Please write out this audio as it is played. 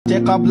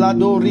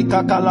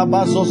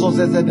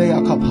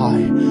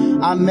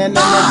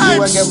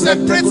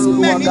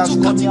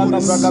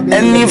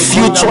Any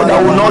future that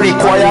will not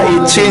require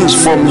a change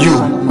from you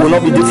will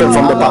not be different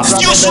from the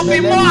past. You should be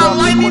more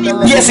aligned in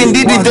the Yes,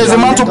 indeed, if there's a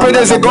man to pray,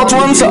 there's a God to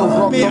answer.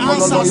 May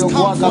answers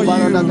come for you.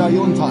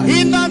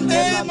 In the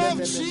name of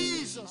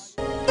Jesus.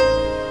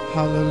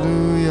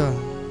 Hallelujah.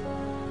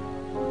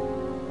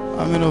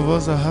 How many of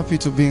us are happy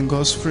to be in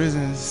God's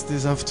presence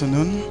this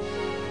afternoon?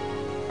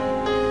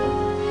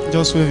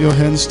 Just wave your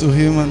hands to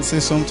Him and say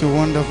something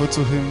wonderful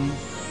to Him.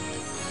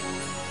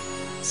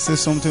 Say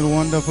something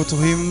wonderful to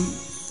Him.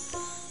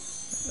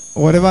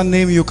 Whatever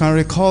name you can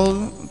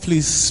recall,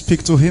 please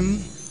speak to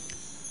Him.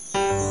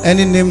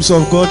 Any names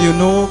of God you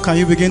know, can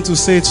you begin to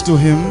say it to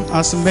Him?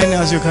 As many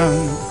as you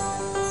can.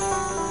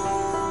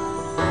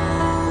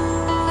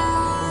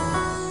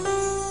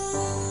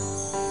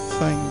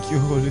 Thank you,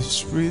 Holy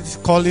Spirit.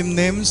 Call Him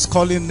names,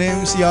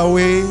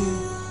 Yahweh,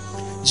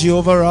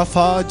 Jehovah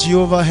Rapha,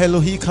 Jehovah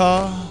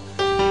Elohika,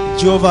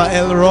 Jehovah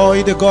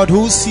Elroy, the God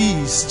who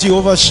sees,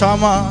 Jehovah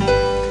Shammah,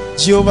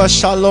 Jehovah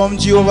Shalom,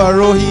 Jehovah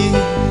Rohi,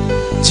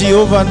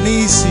 Jehovah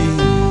Nisi,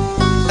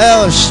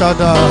 El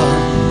Shaddai,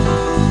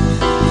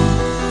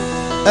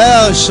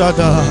 El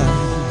Shaddai.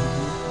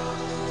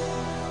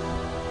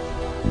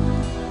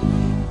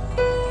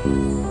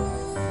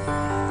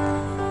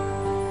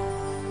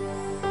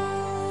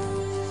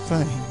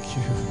 Thank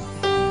you.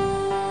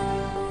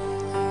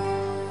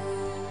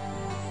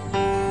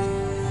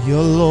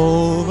 Your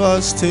love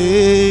has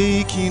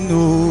taken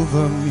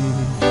over me,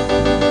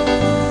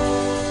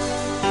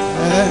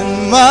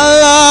 and my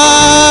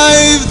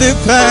life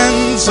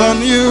depends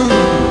on you.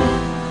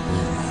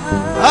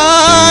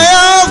 I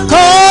have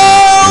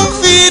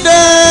confidence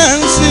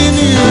in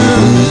you,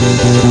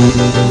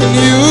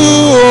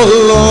 oh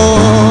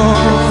Lord.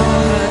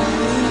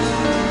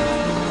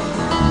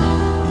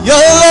 Your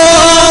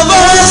love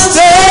has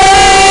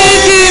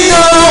taken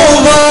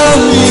over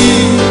me,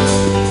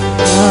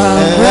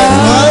 and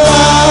my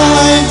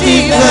life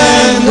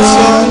depends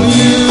on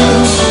you.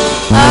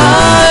 I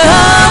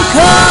have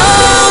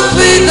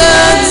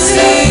confidence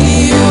in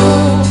you.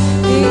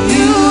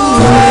 You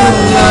are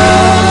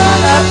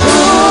Lord, I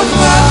put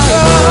my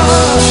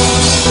trust.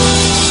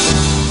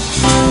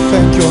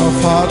 Thank you, our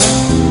Father.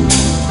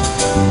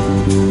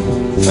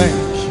 Thank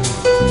you.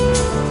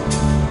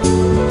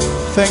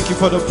 Thank you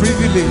for the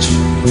privilege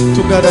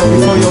to gather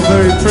before your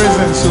very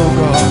presence, oh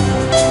God.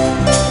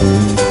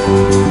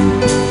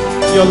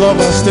 Your love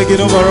has taken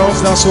over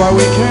us, that's why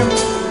we came.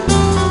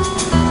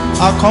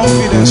 Our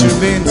confidence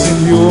remains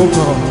in you, oh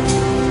God.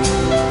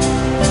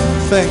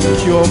 Thank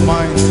you,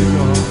 Almighty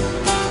God.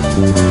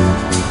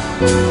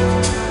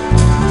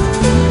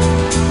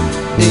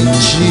 In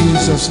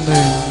Jesus'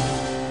 name.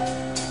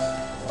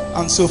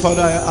 And so,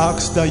 Father, I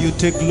ask that you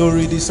take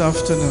glory this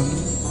afternoon.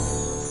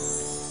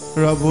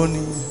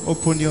 Rabboni,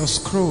 open your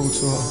scroll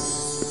to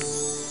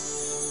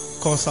us.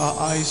 Cause our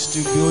eyes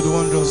to build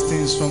wondrous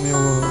things from your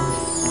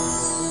word.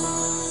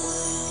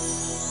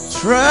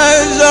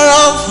 Treasure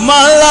of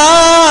my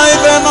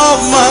life and of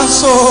my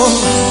soul.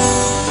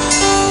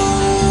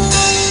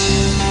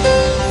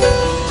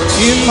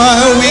 In my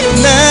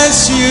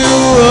weakness you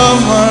are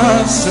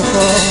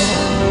merciful.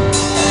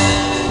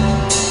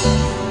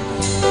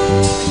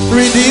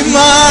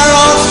 Redeemer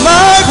of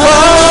my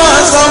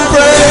past and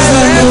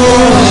present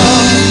world.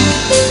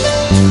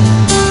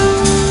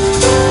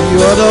 You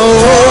are the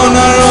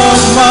owner of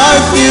my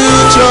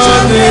future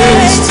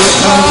days to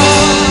come.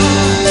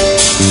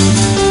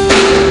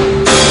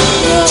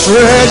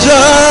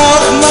 Treasure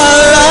of my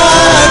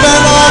life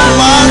and of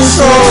my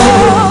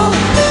soul.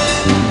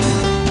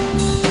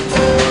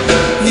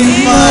 In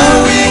my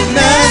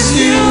weakness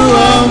you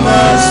are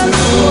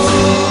merciful.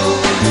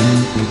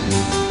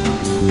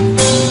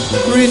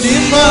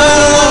 Redeemer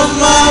of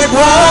my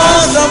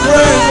past and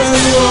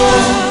present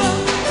world.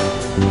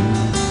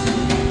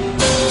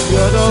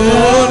 You're the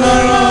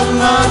owner of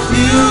my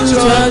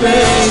future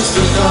days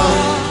to come.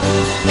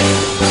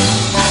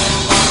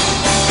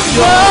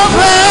 Your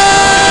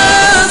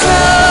presence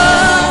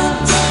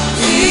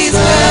is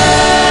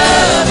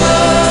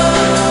heaven.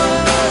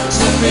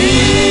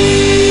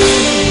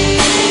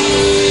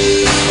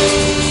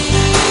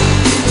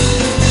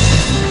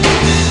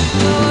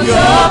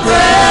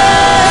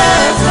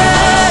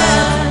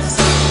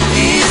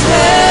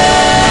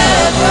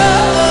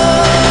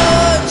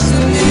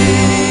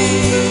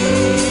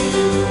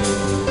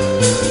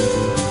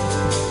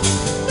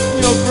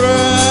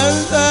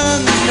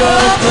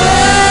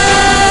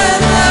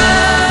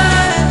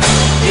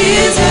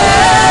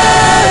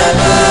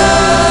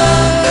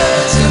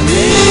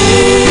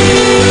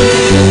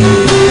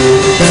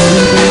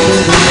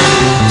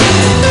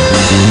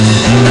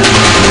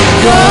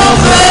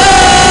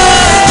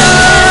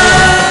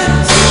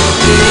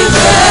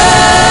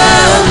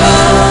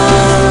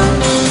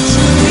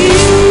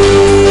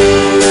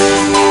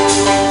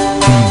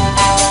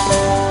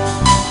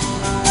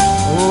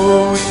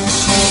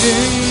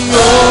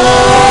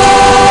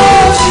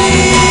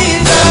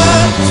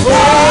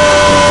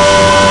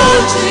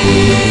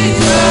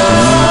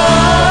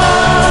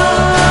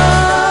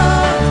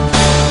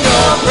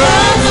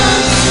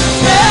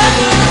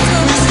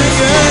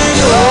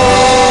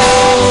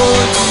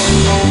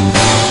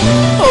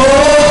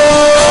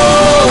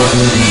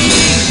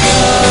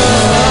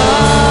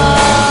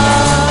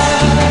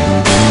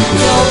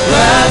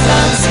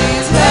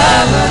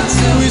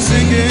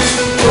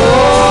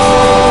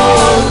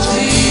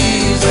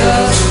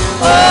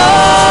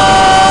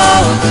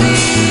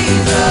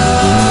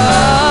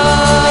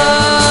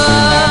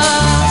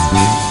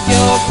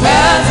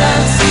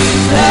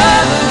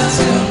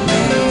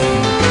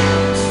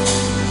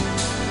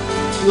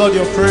 Lord,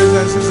 your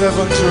presence is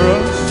heaven to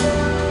us.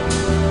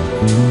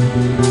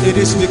 It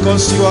is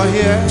because you are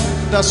here.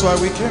 That's why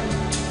we came.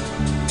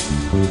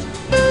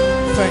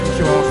 Thank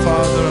you, our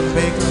Father and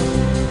Maker.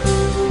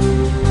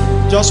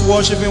 Just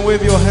worship Him,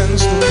 wave your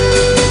hands to Him.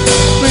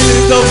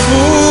 Feel the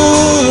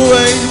full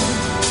weight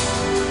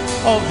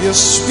of your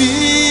Spirit.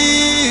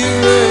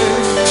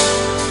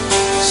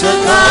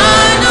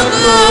 Shekinah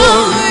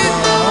glory,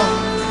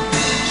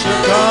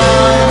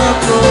 Shekinah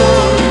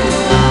glory.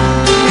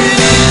 it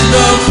is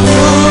the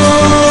full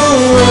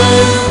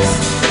weight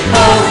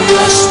of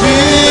your Spirit.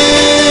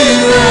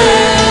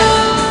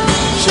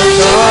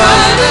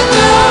 Shekinah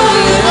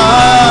glory,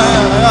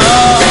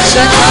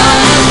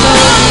 Shekinah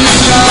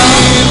glory,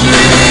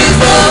 it is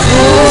the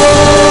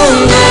full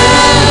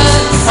weight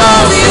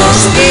of your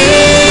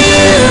Spirit.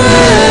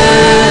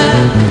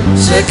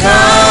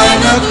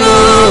 Shekinah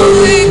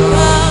glory,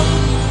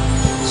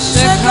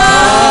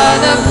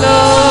 Shekinah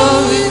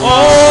glory,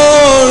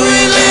 Oh,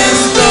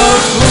 release the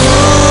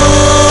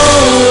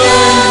full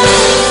weight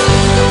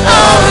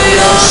of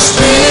your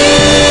Spirit.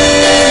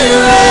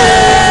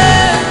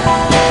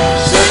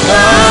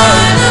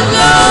 Shekinah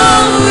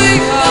glory,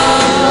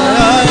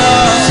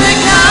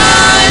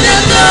 Shekinah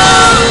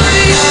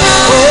glory,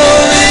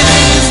 oh,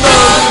 release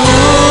the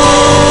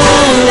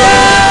full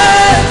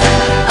weight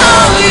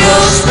of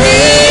your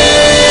Spirit.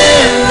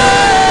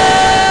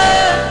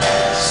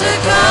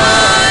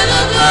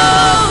 Shekinah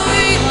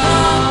glory,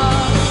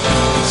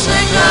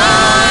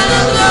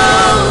 Shekinah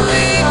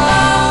glory.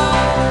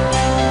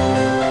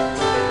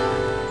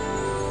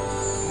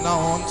 now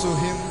unto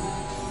Him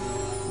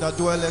that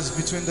dwelleth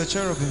between the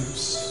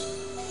cherubims,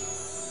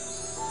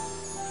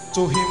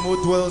 to Him who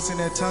dwells in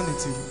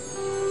eternity,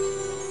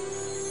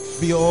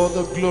 be all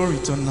the glory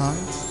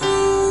tonight,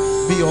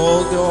 be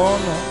all the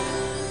honor,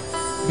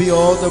 be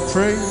all the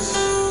praise.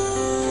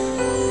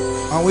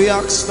 And we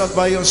ask that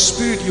by your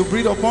Spirit you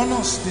breathe upon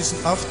us this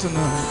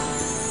afternoon.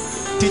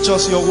 Teach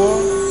us your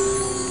word,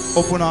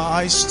 open our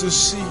eyes to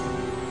see,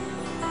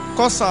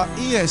 cause our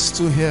ears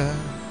to hear,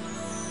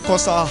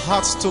 cause our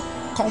hearts to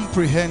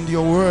comprehend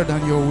your word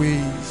and your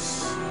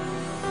ways.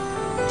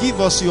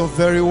 Give us your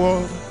very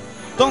word.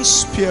 Don't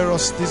spare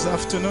us this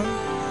afternoon.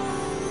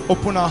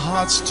 Open our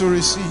hearts to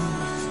receive.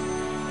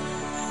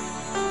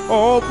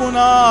 Open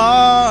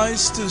our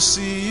eyes to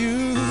see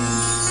you.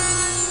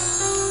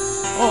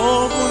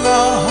 Open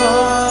our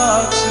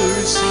hearts to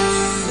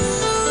receive.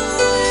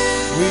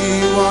 We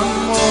want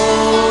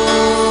more.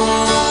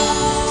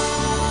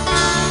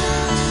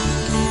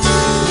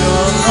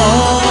 You're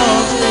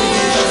not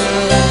finished.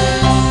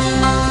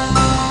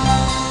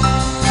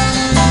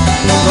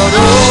 Lord,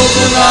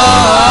 open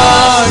our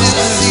eyes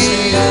to see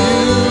you.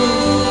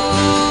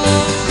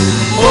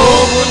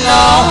 Open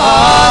our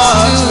hearts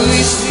to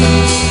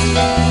receive.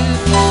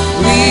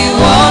 We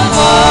want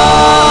more.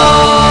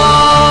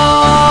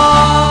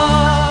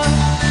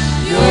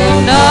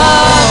 You're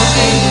not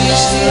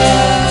finished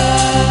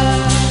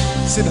yet.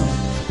 Sit down.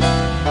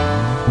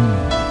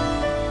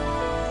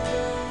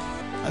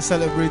 I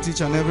celebrate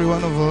each and every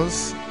one of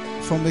us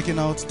for making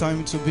out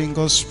time to be in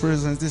God's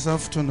presence this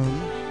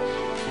afternoon.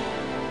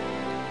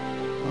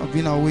 I've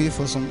been away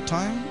for some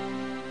time,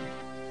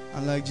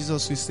 and like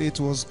Jesus we say, it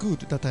was good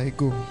that I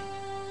go.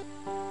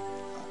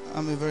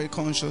 I'm a very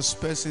conscious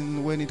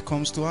person when it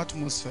comes to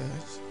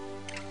atmospheres.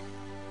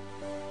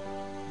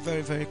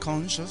 Very, very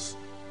conscious.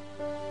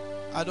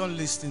 I don't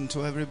listen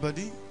to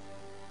everybody.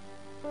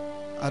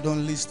 I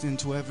don't listen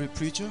to every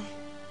preacher,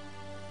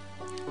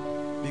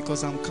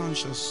 because I'm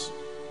conscious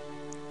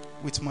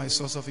with my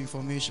source of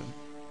information.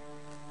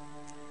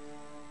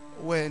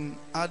 When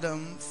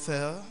Adam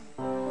fell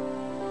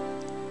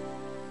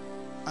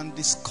and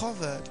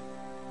discovered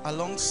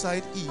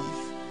alongside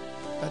Eve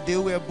that they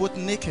were both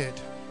naked,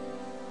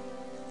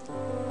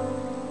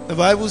 the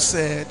Bible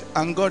said,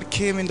 and God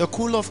came in the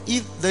cool of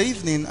the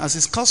evening, as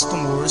his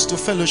custom was, to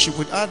fellowship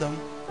with Adam,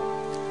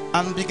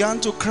 and began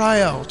to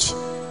cry out,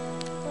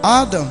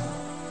 Adam,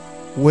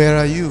 where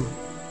are you?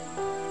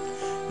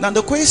 Now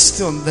the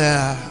question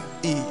there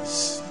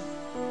is,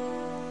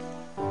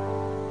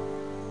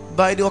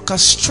 by the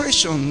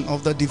orchestration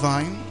of the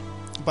divine,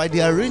 by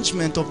the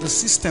arrangement of the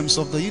systems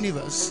of the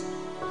universe,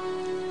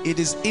 it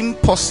is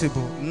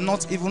impossible,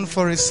 not even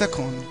for a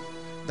second,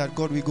 that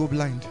God will go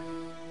blind.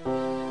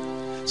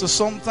 So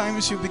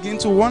sometimes you begin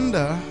to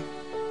wonder,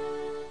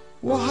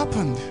 what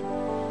happened?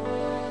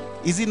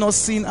 Is he not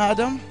seeing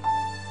Adam?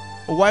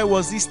 Why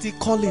was he still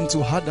calling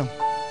to Adam?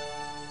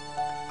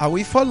 Are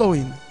we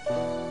following?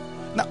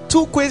 Now,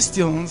 two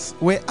questions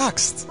were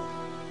asked.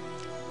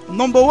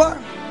 Number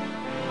one,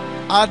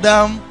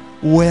 Adam,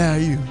 where are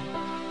you?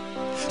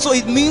 So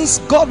it means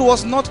God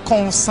was not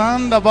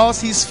concerned about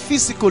his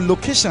physical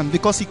location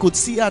because he could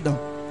see Adam.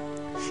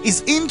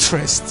 His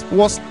interest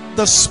was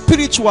the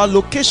spiritual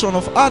location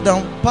of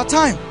Adam per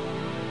time.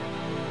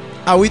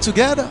 Are we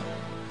together?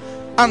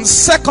 And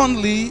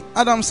secondly,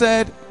 Adam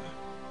said,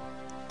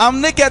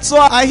 I'm naked, so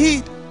I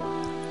hid.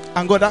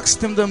 And God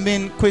asked him the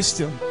main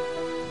question,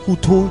 who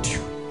told you?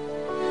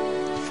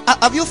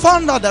 Have you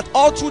found out that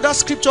all through that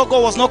scripture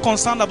God was not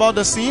concerned about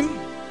the sin?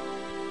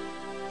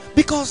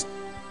 Because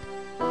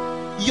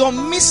your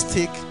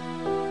mistake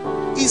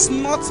is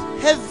not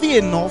heavy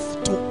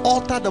enough to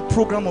alter the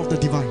program of the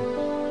divine.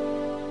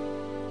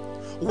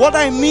 What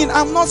I mean,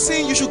 I'm not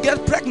saying you should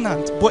get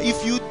pregnant, but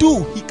if you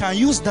do, he can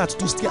use that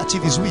to still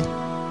achieve his will.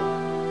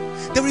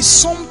 There is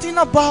something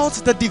about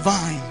the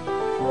divine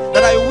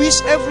that I wish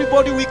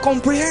everybody will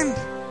comprehend.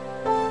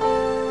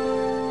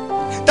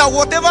 That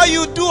whatever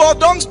you do or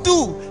don't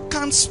do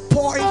can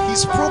spoil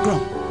his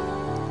program.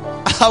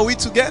 Are we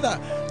together?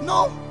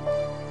 No.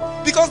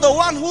 Because the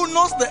one who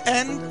knows the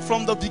end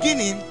from the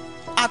beginning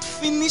had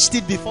finished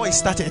it before it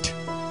started.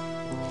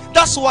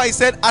 That's why he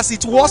said, as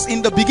it was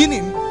in the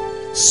beginning,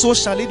 so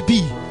shall it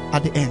be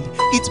at the end.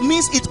 It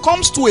means it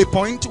comes to a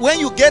point when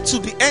you get to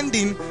the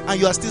ending and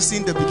you are still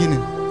seeing the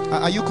beginning.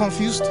 Are you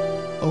confused?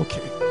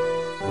 Okay,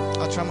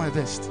 I'll try my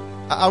best.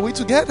 Are we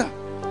together?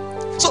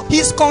 So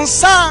his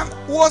concern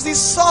was the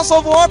source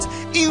of what?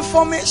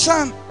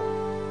 Information.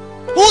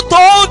 Who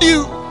told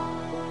you?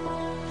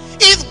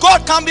 If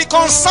God can be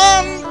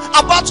concerned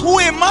about who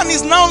a man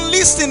is now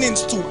listening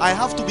to, I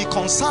have to be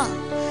concerned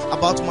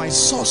about my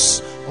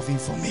source of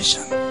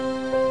information.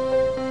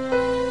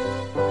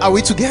 Are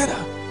we together?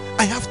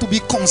 I have to be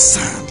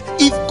concerned.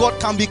 If God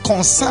can be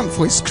concerned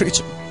for his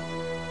creature,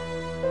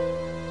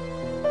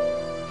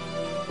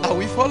 are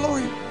we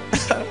following?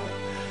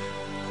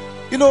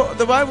 You know,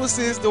 the Bible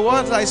says the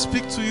words I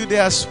speak to you, they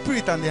are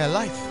spirit and they are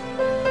life.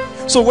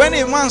 So when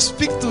a man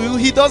speaks to you,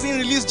 he doesn't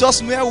release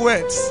just mere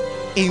words.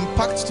 He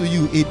impacts to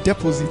you a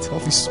deposit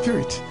of his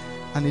spirit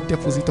and a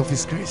deposit of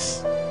his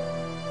grace.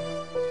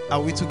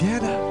 Are we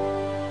together?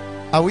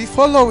 Are we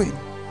following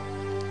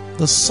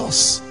the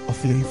source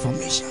of your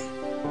information?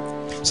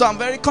 So I'm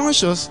very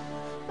conscious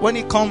when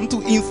it comes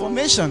to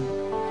information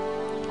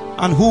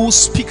and who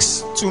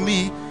speaks to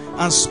me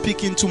and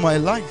speak into my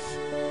life.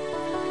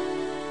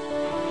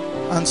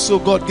 And so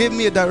God gave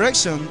me a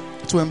direction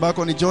to embark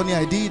on the journey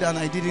I did, and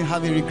I didn't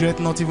have a regret,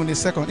 not even a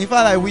second. In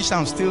fact, I wish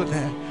I'm still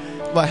there,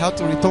 but I had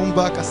to return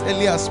back as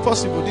early as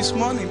possible this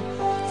morning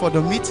for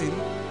the meeting.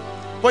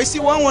 But you see,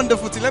 one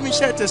wonderful thing, let me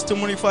share a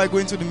testimony before I go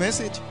into the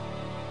message.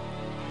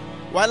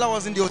 While I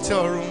was in the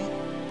hotel room,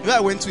 where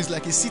I went to is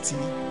like a city,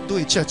 though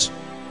a church,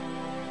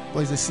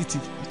 but it's a city.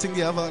 I think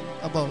they have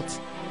about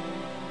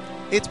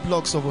 8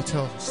 blocks of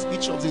hotels.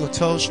 Each of the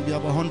hotels should be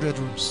about 100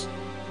 rooms.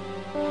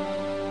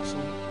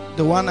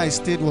 The one I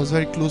stayed was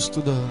very close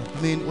to the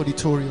main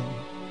auditorium.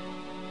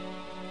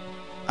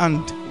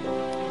 And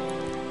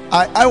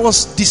I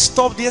was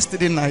disturbed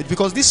yesterday night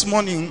because this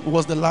morning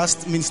was the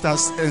last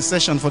ministers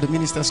session for the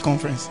ministers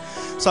conference.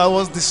 So I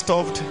was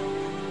disturbed.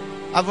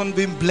 I haven't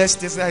been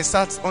blessed yesterday. I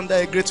sat under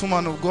a great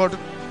woman of God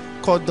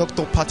called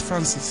Dr. Pat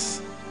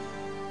Francis.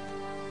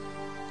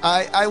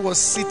 I was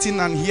sitting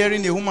and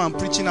hearing a woman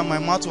preaching and my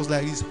mouth was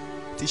like this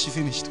till she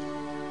finished.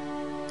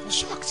 I was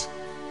shocked.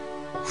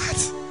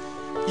 What?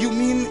 You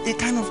mean a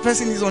kind of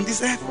person is on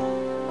this earth?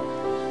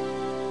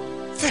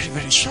 Very,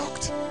 very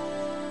shocked.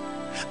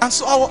 And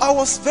so I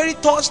was very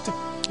touched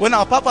when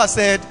our Papa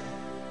said,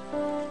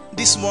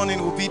 this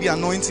morning will be the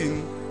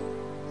anointing.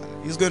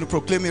 He's going to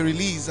proclaim a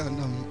release and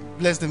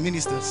bless the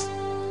ministers.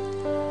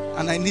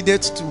 And I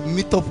needed to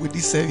meet up with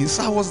this service.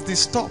 So I was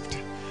disturbed.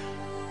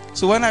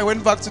 So when I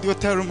went back to the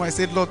hotel room, I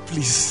said, Lord,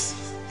 please,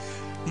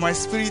 my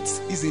spirit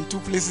is in 2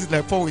 places,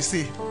 like Paul will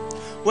say.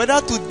 Whether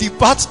to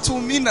depart to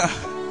Mina,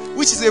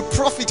 which is a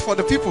profit for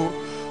the people,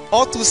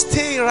 or to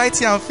stay right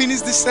here and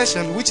finish this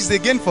session, which is a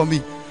gain for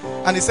me.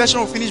 And the session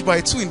will finish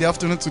by 2 in the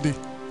afternoon today.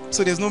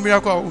 So there's no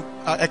miracle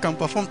I can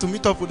perform to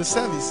meet up with the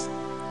service.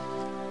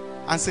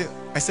 And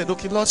I said,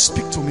 okay, Lord,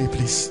 speak to me,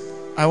 please.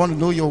 I want to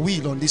know your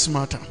will on this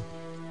matter.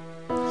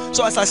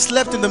 So as I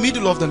slept in the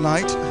middle of the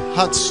night,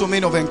 had so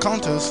many of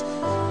encounters,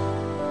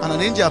 and an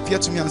angel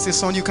appeared to me and said,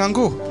 son, you can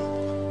go.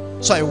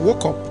 So I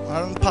woke up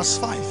around past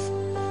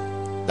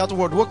 5. That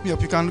word woke me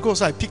up, you can go.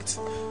 So I picked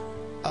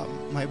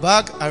my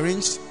bag,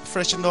 arranged,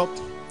 freshened up,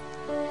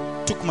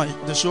 took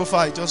the chauffeur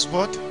I just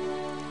bought,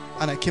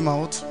 and I came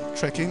out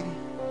trekking.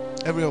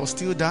 Everywhere was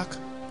still dark.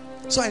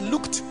 So I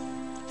looked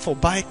for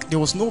bike. There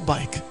was no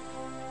bike.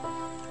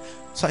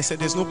 So I said,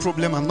 there's no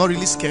problem. I'm not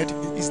really scared.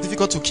 It's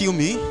difficult to kill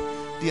me.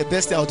 The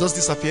best I'll just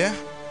disappear.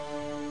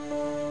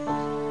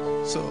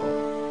 So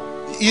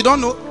you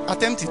don't know,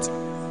 attempt it.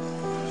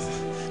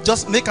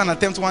 Just make an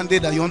attempt one day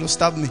that you want to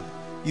stab me.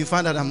 You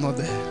find that I'm not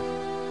there.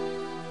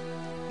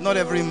 Not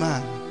every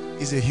man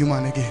is a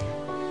human again.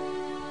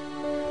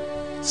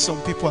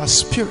 Some people are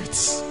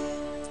spirits.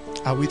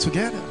 Are we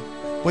together?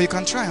 But you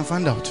can try and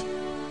find out.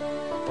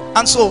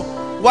 And so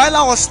while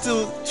I was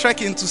still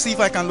trekking to see if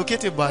I can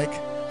locate a bike,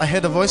 I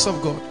heard the voice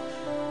of God.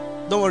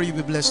 Don't worry, you'll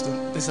be blessed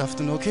this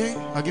afternoon, okay?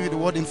 I'll give you the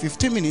word in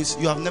 15 minutes.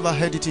 You have never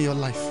heard it in your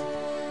life.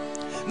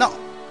 Now,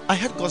 I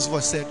heard God's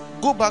voice said,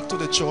 go back to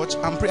the church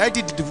and pray. I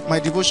did my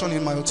devotion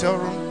in my hotel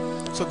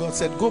room. So God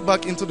said, go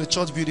back into the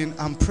church building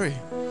and pray.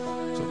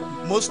 So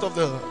most of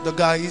the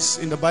guys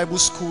in the Bible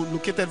school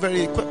located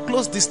very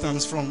close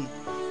distance from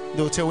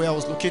the hotel where I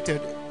was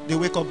located. They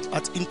wake up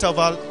at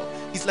interval.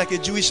 It's like a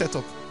Jewish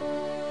setup.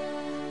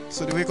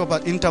 So they wake up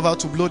at interval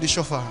to blow the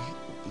shofar.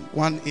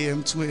 1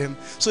 a.m., 2 a.m.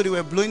 So they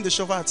were blowing the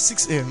shofar at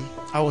 6 a.m.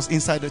 I was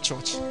inside the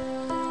church.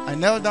 I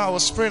knelt down, I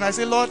was praying. I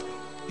said, Lord,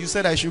 you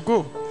said I should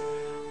go.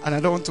 And I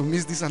don't want to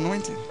miss this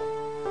anointing.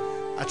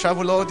 I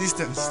travel all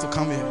distance to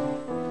come here.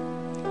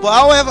 But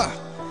however,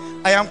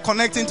 I am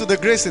connecting to the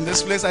grace in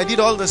this place. I did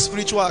all the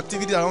spiritual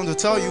activity I want to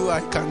tell you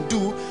I can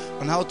do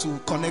on how to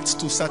connect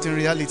to certain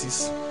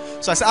realities.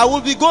 So I said, I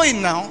will be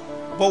going now.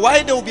 But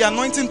while they will be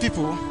anointing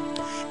people,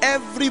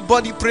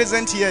 everybody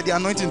present here, the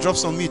anointing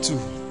drops on me too.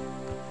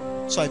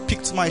 So I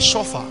picked my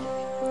shofar.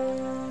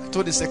 I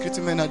told the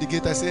security men at the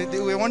gate, I said, they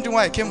were wondering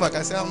why I came back.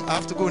 I said, I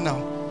have to go now.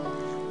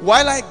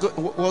 While I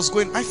was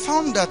going, I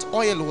found that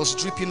oil was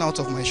dripping out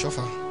of my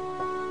shofar.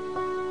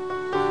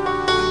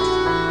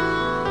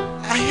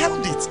 I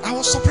held it. I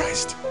was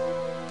surprised.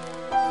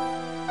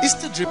 It's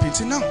still dripping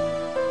till now.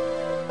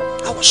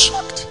 I was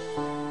shocked.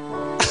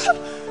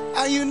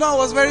 And you know, I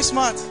was very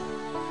smart.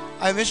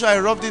 I made sure I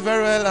rubbed it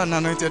very well and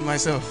anointed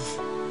myself.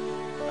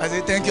 I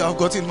said, thank you, I've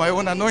gotten my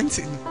own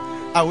anointing.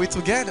 Are we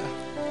together?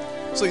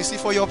 So you see,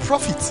 for your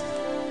profit,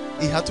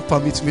 he had to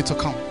permit me to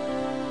come.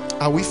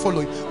 Are we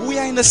following? We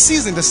are in a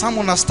season, the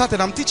sermon has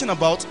started. I'm teaching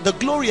about the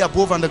glory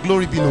above and the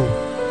glory below.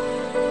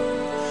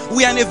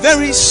 We are in a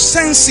very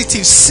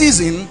sensitive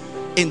season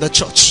in the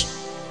church.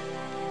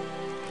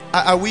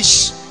 I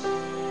wish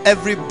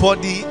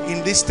everybody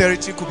in this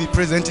territory could be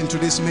present in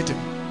today's meeting.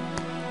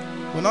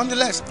 But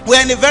nonetheless,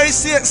 we're in a very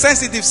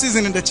sensitive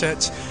season in the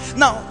church.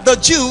 Now, the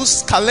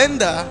Jews'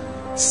 calendar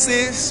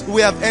says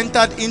we have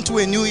entered into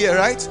a new year,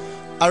 right?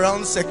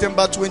 Around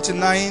September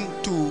 29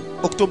 to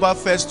October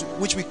 1st,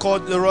 which we call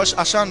the Rosh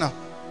Hashanah.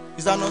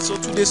 Is that not so?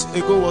 2 days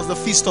ago was the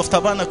Feast of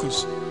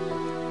Tabernacles.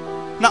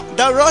 Now,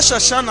 the Rosh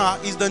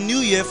Hashanah is the new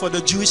year for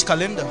the Jewish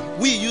calendar.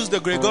 We use the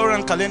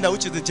Gregorian calendar,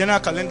 which is the general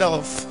calendar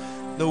of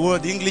the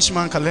world, the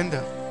Englishman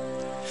calendar.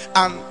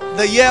 And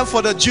the year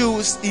for the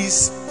Jews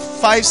is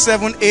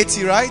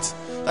 5780, right?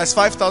 That's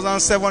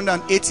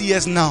 5,780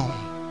 years now.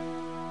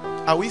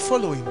 Are we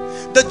following?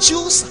 The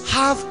Jews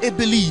have a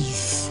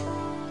belief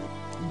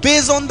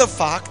based on the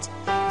fact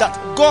that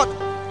God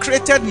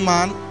created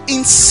man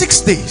in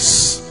 6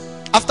 days.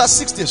 After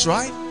 6 days,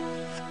 right?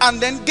 And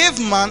then gave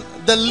man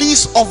the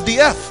lease of the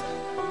earth.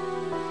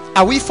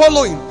 Are we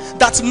following?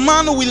 That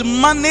man will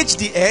manage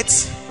the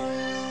earth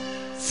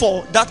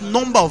for that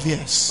number of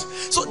years.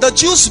 So the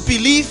Jews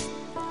believe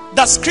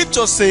that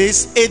scripture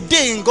says a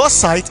day in God's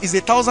sight is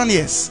 1,000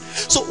 years.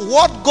 So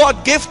what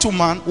God gave to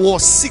man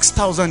was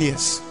 6,000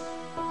 years.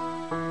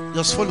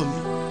 Just follow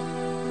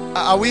me.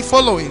 Are we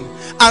following?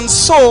 And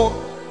so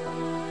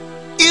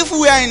if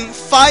we are in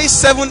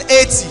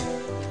 5780,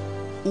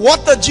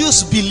 what the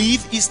Jews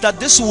believe is that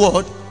this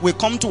world will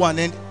come to an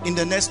end in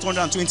the next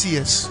 220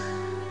 years.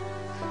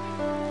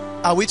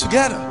 Are we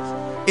together?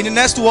 In the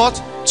next what?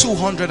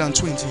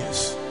 220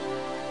 years.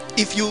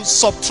 If you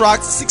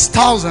subtract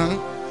 6,000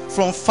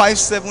 from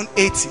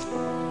 5780.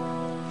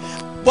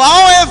 But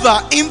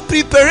however, in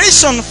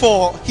preparation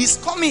for his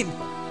coming,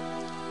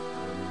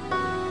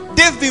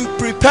 they've been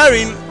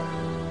preparing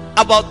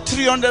about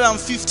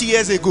 350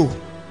 years ago.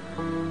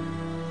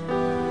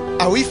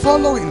 Are we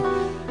following?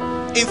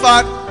 In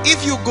fact,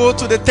 if you go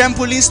to the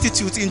Temple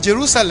Institute in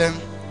Jerusalem,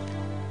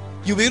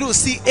 you'll be able to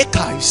see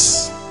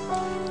archives,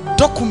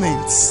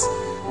 documents,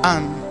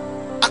 and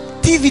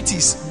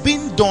activities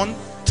being done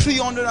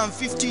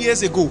 350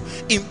 years ago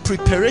in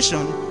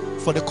preparation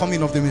for the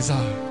coming of the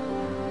Messiah.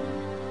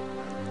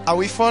 Are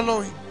we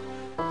following?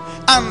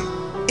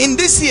 And in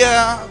this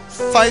year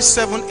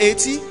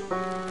 5780,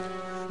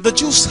 the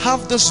Jews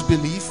have this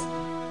belief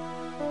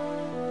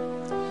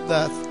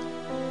that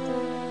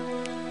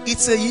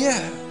it's a year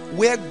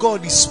where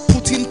God is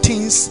putting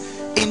things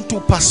into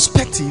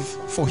perspective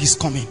for his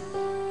coming.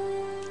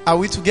 Are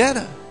we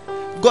together?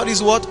 God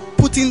is what?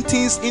 Putting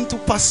things into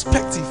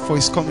perspective for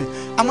his coming.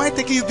 Am I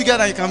taking you bigger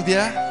than you can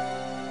bear?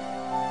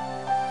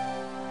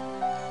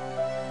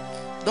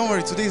 Don't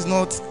worry, today is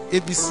not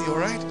ABC,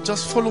 alright?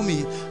 Just follow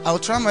me. I'll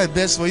try my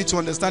best for you to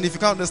understand. If you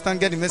can't understand,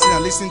 get the message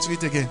and listen to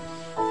it again.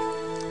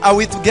 Are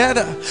we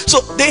together? So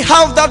they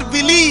have that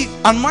belief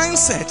and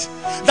mindset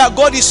that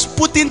God is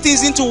putting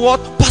things into what?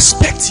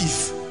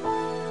 Perspective.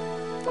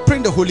 Pray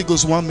in the Holy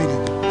Ghost 1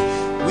 minute.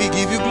 We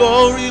give you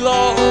glory,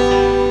 Lord,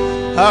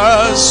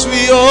 as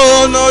we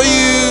honor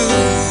you.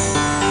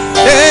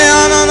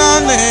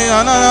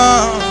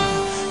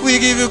 We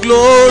give you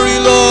glory,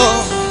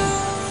 Lord,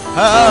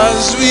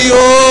 as we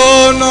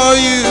honor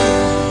you.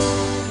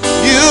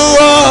 You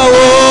are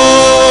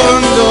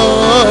wonderful.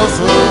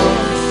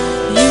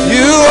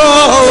 You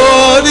are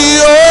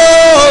worthy, oh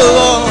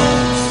Lord.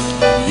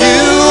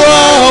 You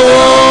are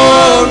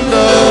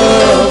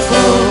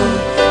wonderful.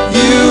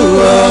 You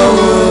are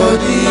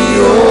worthy,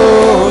 oh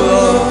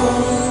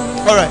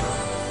Lord. All right.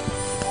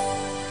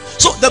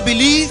 So the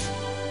belief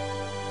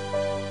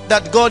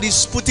that God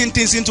is putting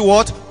things into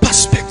what?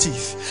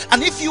 Perspective.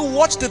 And if you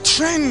watch the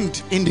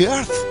trend in the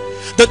earth,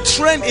 the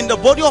trend in the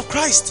body of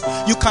Christ,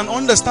 you can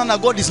understand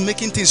that God is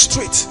making things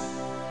straight.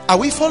 Are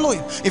we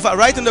following? If I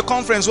write in the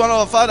conference, one of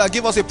our father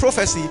gave us a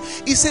prophecy.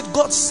 He said,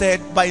 God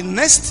said by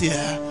next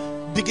year,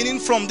 beginning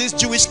from this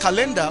Jewish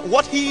calendar,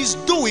 what he is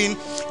doing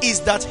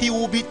is that he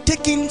will be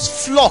taking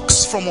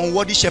flocks from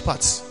unworthy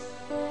shepherds.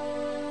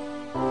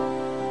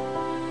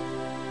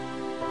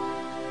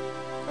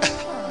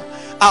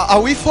 Are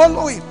we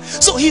following?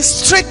 So he's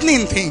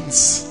straightening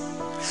things.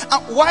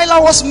 While I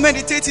was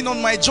meditating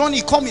on my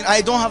journey coming,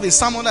 I don't have a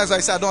sermon, as I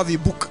said, I don't have a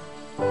book.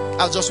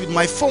 I was just with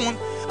my phone,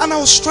 and I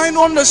was trying to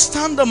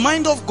understand the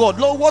mind of God.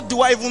 Lord, what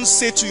do I even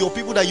say to your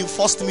people that you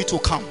forced me to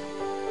come?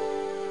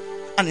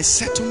 And he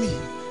said to me,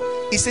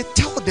 he said,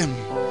 tell them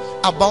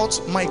about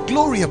my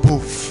glory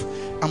above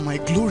and my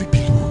glory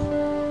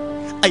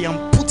below. I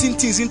am putting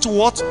things into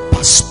what?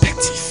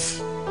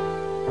 Perspective.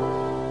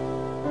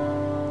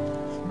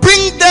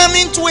 Bring them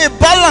into a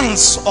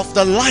balance of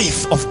the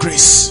life of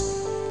grace.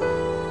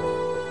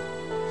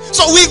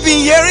 So we've been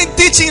hearing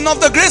teaching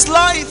of the grace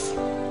life.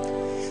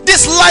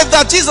 This life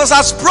that Jesus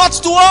has brought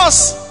to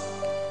us.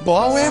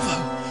 But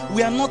however,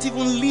 we are not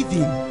even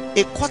living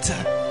a quarter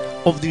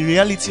of the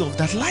reality of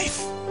that life.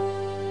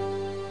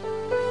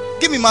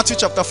 Give me Matthew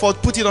chapter 4.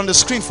 Put it on the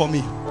screen for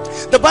me.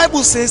 The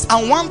Bible says,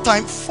 and one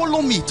time,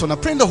 follow me. Turn,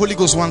 pray in the Holy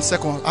Ghost 1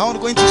 second. I want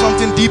to go into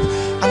something deep,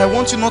 and I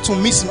want you not to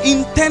miss me.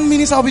 In 10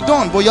 minutes I'll be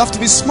done, but you have to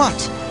be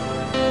smart.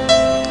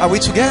 Are we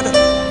together?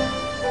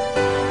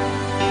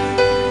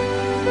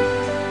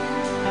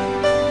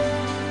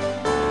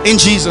 In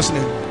Jesus'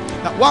 name.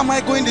 Now, why am I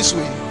going this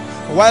way?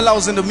 While I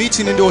was in the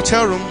meeting in the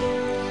hotel room,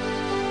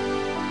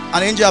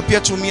 an angel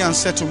appeared to me and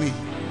said to me,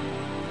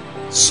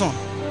 son,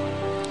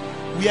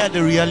 we are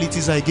the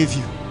realities I gave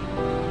you.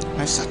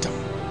 And I sat down.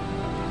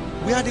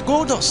 We are the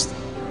gold dust.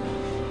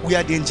 We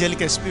are the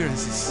angelic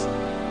experiences.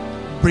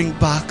 Bring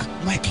back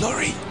my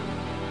glory.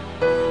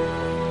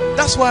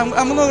 That's why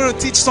I'm not going to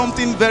teach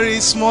something very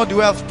small the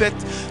way I've taught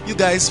you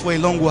guys for a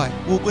long while.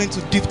 We're going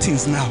to deep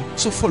things now.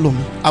 So follow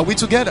me. Are we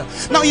together?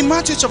 Now in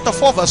Matthew chapter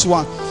 4 verse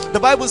 1, the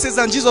Bible says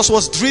that Jesus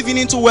was driven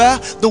into where?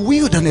 The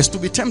wilderness to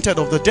be tempted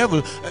of the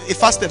devil. He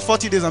fasted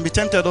 40 days and be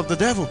tempted of the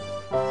devil.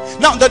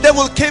 Now the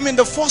devil came in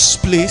the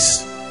first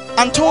place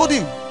and told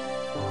him,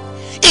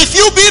 if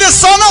you be the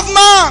Son of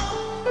Man,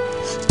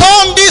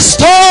 turn these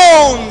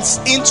stones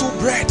into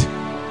bread.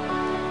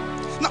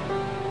 Now,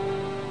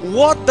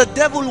 what the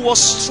devil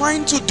was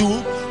trying to do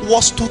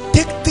was to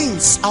take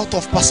things out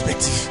of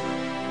perspective.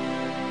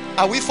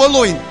 Are we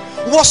following?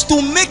 Was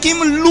to make him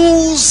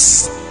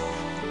lose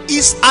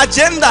his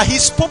agenda,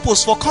 his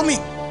purpose for coming.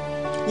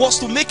 Was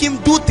to make him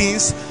do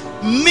things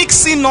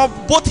mixing up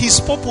both his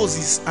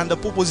purposes and the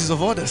purposes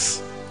of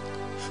others.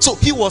 So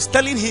he was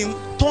telling him,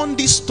 turn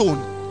this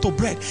stone to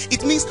bread.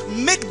 It means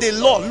make the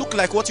law look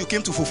like what you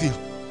came to fulfill.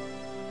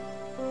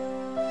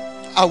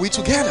 Are we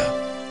together?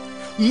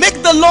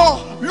 Make the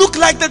law look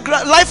like the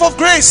life of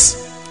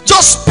grace.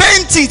 Just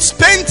paint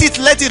it,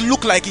 let it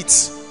look like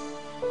it.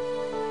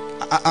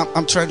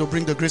 I'm trying to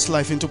bring the grace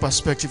life into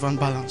perspective and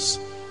balance.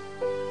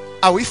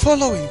 Are we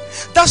following?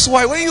 That's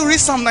why when you read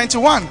Psalm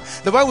 91,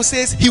 the Bible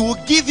says he will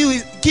keep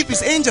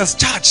his angels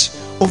charge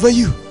over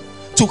you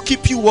to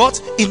keep you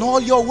what? In all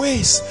your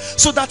ways,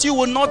 so that you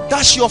will not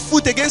dash your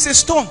foot against a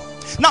stone.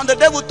 Now the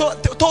devil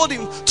told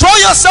him, throw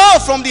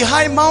yourself from the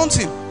high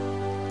mountain.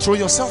 Throw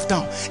yourself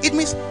down. It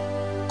means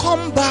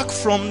come back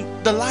from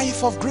the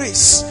life of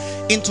grace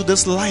into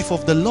this life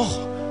of the law.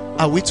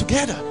 Are we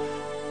together?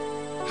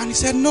 And he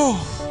said no,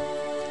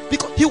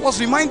 because he was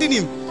reminding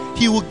him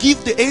he will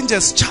give the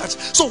angels charge.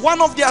 So one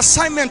of the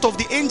assignment of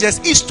the angels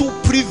is to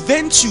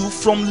prevent you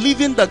from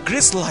living the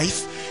grace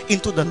life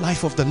into the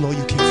life of the law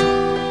you came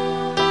from.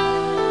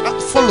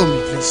 Follow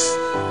me, please.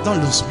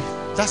 Don't lose me.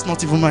 That's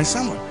not even my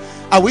sermon.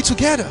 Are we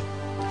together?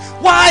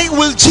 Why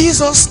will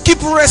Jesus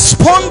keep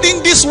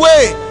responding this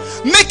way,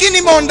 making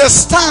him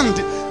understand?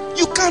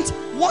 You can't.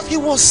 What he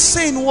was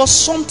saying was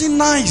something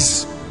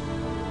nice.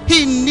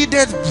 He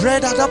needed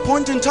bread at that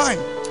point in time.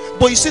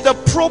 But you see, the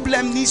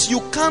problem is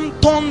you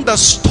can't turn the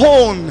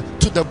stone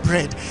to the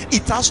bread.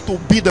 It has to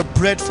be the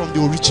bread from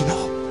the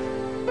original.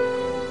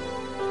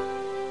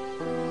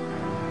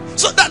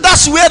 So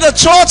that's where the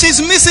church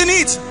is missing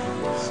it.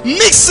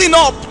 Mixing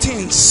up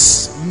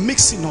things.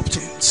 Mixing up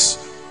things.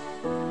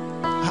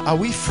 Are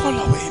we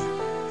following?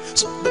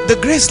 So the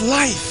grace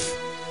life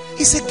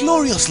is a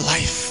glorious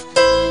life.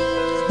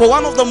 But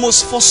one of the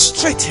most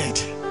frustrated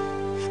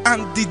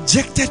and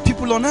dejected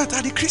people on earth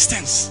are the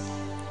Christians.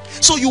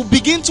 So you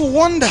begin to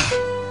wonder,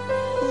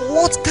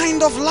 what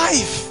kind of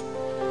life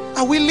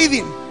are we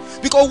living?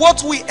 Because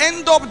what we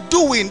end up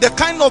doing, the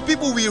kind of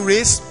people we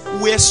raise,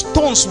 were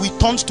stones we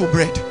turned to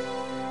bread.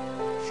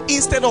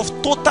 Instead of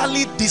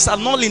totally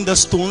disannulling the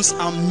stones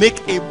and make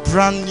a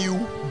brand new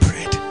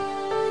bread.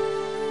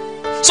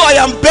 So I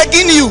am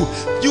begging you,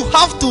 you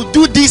have to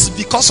do this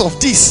because of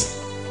this.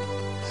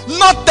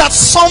 Not that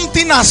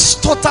something has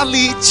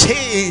totally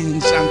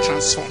changed and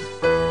transformed.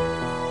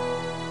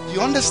 Do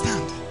you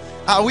understand?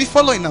 Are we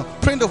following now?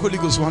 Pray in the Holy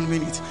Ghost 1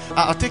 minute.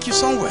 I'll take you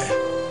somewhere.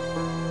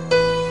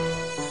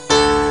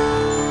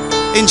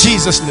 In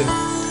Jesus' name.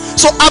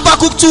 So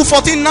Habakkuk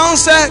 2:14 now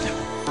said,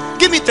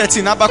 Give me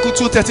 13. Habakkuk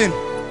 2:13.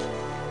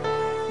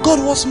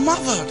 God was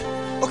marveled.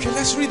 Okay,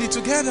 let's read it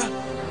together.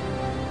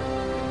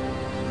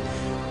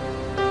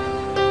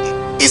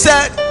 He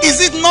said,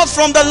 is it not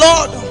from the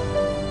Lord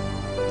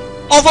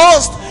of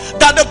hosts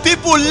that the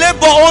people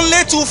labor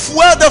only to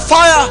fuel the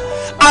fire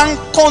and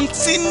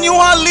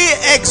continually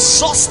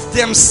exhaust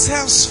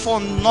themselves for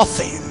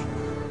nothing?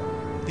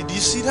 Did you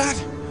see that?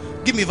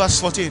 Give me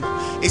verse 14.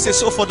 It says,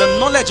 so for the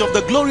knowledge of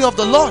the glory of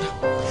the Lord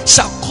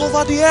shall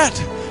cover the earth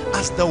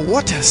as the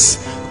waters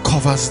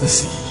covers the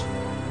sea.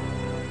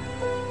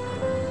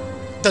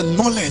 The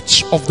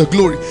knowledge of the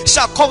glory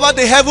shall cover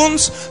the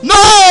heavens.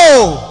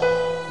 No!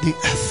 The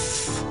earth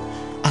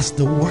as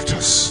the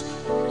waters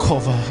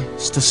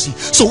covers the sea.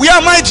 So where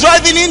am I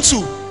driving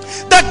into?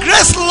 The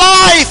grace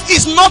life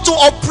is not to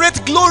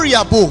operate glory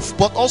above,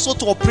 but also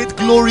to operate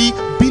glory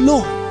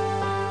below.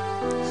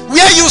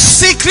 Where you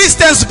see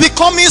Christians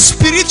becoming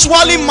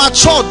spiritually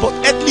matured but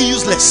earthly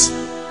useless.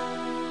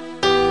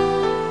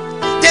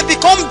 They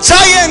become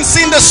giants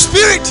in the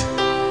spirit,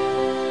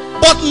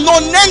 but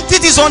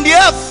non-entities on the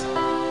earth,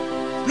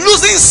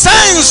 losing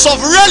sense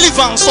of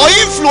relevance or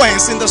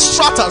influence in the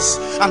stratas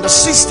and the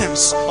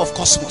systems of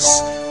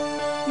cosmos.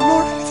 No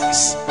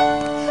relevance.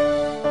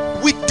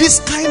 With this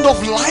kind of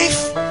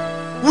life,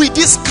 with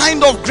this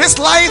kind of grace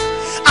life,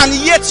 and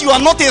yet you are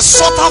not a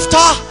sought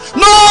after.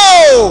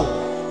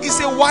 No! He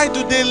said, why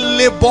do they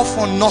labor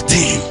for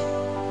nothing?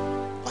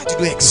 Why do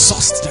they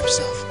exhaust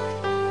themselves?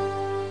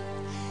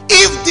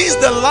 If this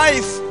is the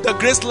life the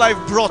grace life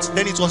brought,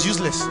 then it was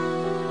useless.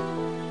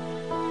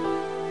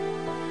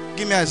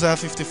 Give me Isaiah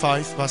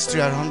 55 verse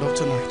 3. I round up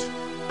tonight.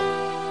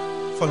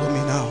 Follow me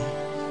now.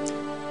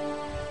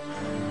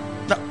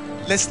 Now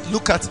let's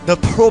look at the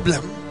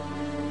problem.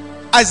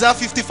 Isaiah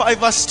 55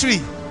 verse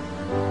 3.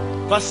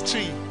 Verse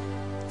 3.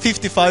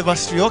 55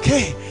 verse 3.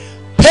 Okay.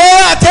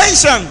 Pay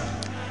attention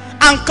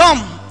and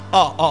come.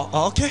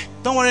 Okay.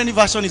 Don't worry, any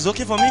version is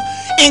okay for me.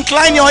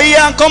 Incline your ear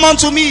and come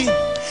unto me.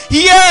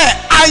 Hear,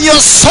 and your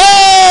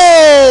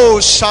soul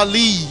shall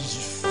live.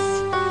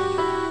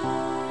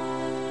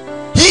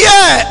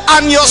 Hear,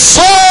 and your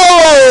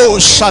soul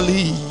shall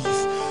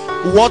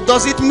live. What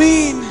does it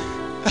mean?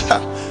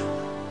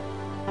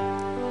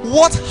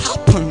 What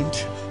happened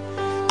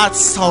at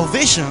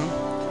salvation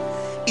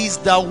is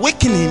the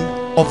awakening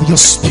of your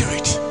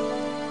spirit.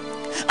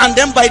 And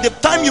then by the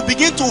time you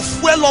begin to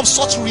fuel up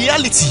such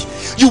reality,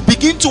 you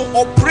begin to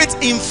operate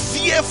in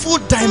fearful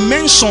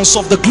dimensions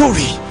of the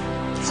glory,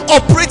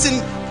 operate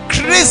in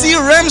crazy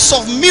realms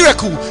of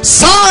miracle,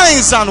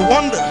 signs and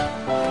wonder.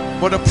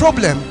 But the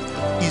problem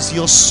is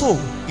your soul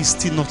is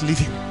still not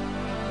living.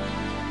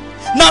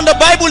 Now the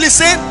Bible is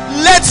saying,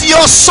 let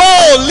your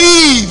soul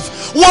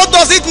live. What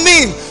does it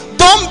mean?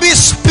 Don't be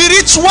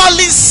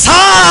spiritually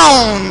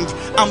sound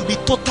and be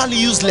totally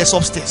useless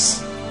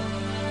upstairs.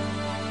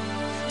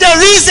 There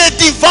is a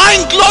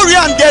divine glory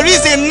and there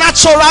is a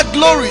natural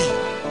glory.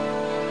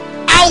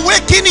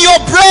 Awaken your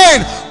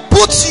brain.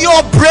 Put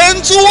your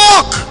brain to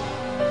work.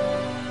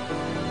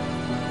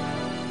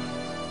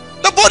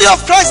 The body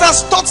of Christ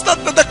has taught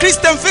the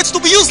Christian faith to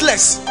be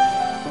useless.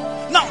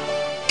 Now,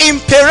 in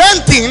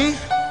parenting,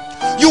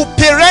 you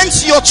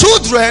parent your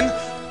children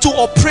to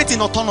operate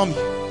in autonomy,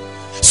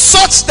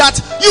 such that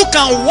you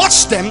can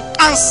watch them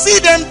and see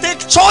them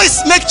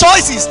make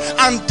choices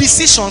and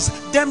decisions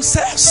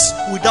themselves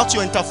without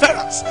your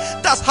interference.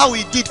 That's how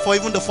he did for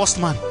even the first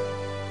man.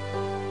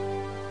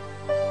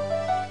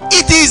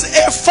 It is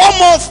a form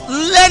of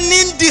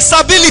learning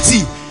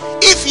disability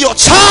if your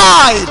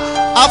child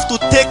have to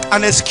take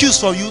an excuse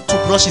for you to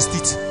brush his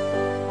teeth.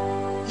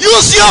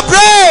 Use your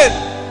brain.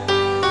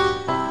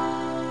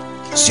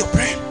 Use your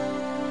brain.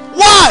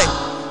 Why?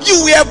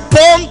 You were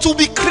born to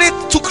be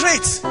to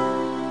create.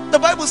 The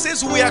Bible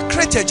says we are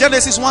created,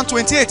 Genesis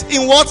 1:28.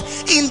 In what?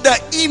 In the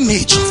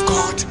image of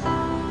God.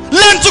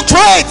 Learn to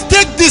create.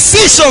 Take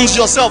decisions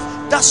yourself.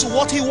 That's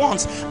what he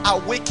wants.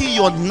 Awaken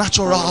your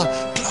natural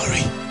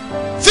glory.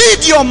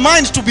 Feed your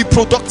mind to be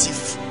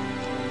productive.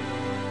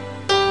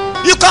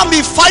 You can't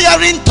be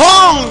firing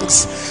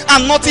tongues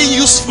and nothing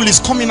useful is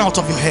coming out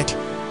of your head.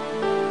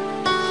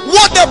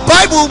 What the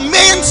Bible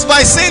means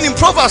by saying in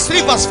Proverbs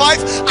 3 verse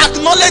 5,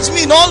 acknowledge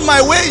me in all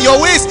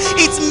your ways,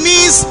 it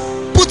means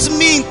put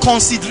me in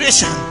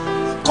consideration,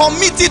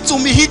 commit it to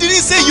me. He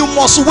didn't say you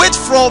must wait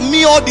for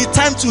me all the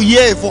time to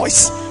hear a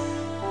voice.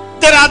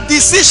 There are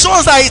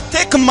decisions I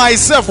take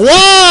myself.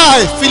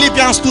 Why?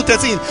 Philippians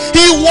 2:13.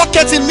 He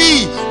worketh in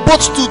me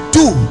both to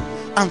do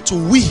and to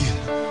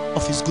will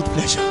of his good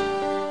pleasure.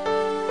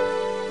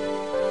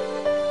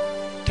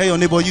 Tell your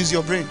neighbor, use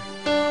your brain.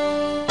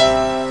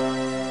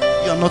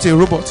 You are not a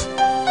robot.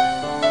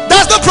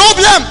 That's the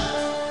problem.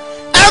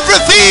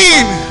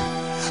 Everything.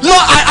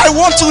 Lord, I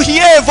want to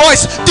hear a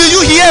voice. Do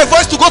you hear a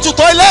voice to go to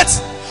toilet?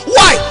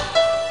 Why?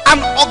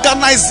 An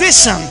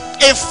organization,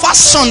 a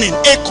fashioning,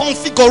 a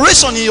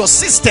configuration in your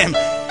system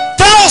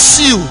tells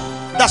you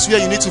that's where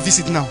you need to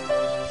visit now.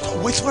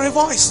 Don't wait for a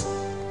voice.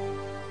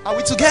 Are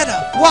we together?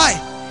 Why?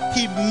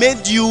 He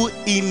made you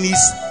in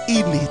his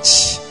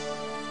image.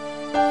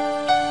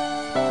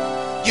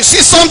 You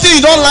see something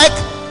you don't like,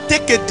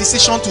 take a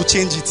decision to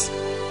change it.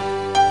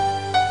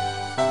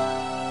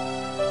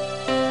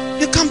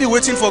 You can't be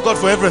waiting for God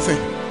for everything.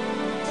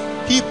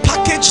 He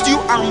packaged you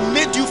and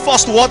made you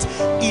first what?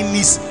 In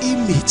his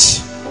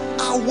image.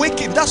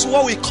 Awaken. That's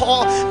what we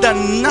call the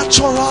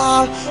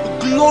natural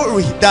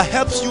glory that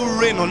helps you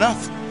reign on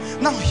earth.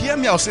 Now hear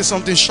me, I'll say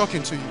something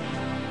shocking to you.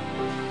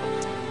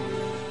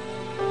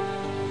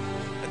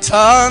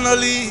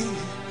 Eternally,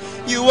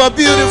 you are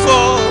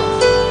beautiful.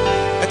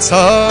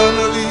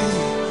 Eternally,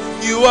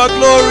 you are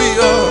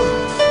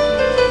glorious.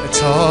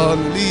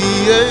 Eternally,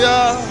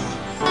 yeah.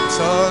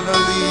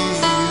 Eternally,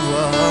 you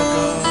are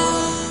God.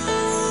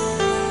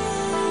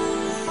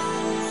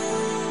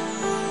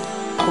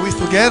 Are we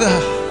together?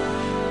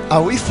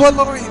 Are we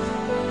following?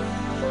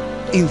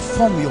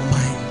 Inform your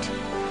mind.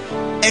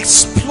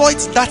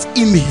 Exploit that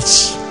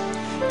image.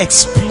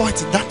 Exploit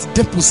that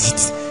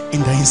deposit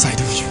in the inside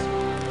of you.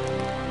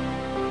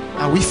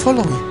 Are we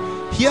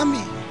following? Hear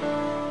me.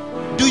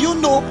 Do you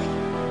know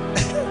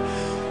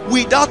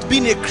without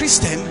being a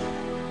Christian,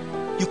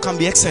 you can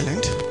be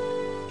excellent?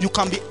 You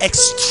can be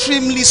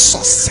extremely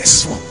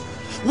successful.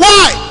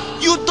 Why?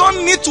 You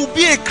don't need to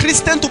be a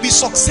Christian to be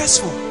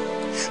successful.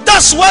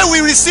 That's why we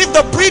receive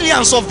the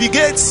brilliance of the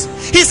gates.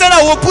 He said,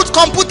 I will put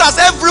computers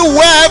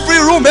everywhere, every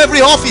room,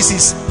 every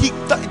offices. He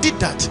did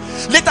that.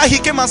 Later he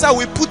came and said, I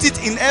will put it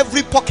in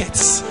every pocket.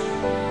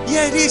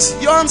 Here it is,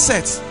 your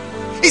handset.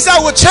 He said, I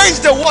will change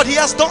the world. He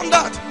has done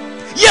that.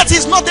 Yet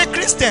he's not a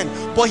Christian.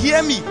 But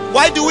hear me,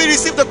 why do we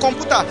receive the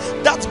computer?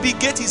 That big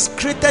gate is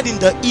created in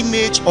the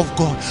image of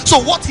God. So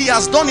what he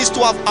has done is to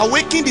have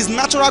awakened his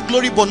natural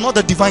glory, but not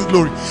the divine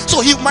glory.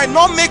 So he might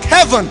not make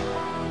heaven,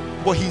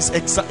 but he's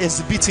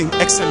exhibiting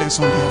excellence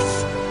on the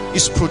earth.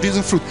 He's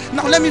producing fruit.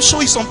 Now let me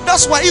show you something.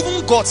 That's why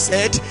even God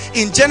said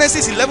in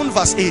Genesis 11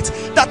 verse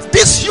 8 that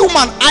this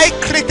human I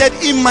created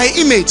in my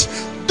image,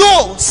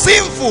 though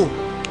sinful,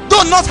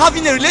 though not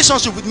having a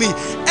relationship with me,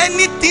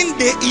 anything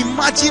they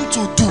imagine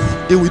to do,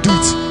 they will do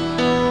it.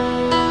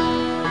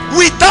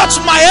 Without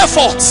my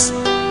efforts,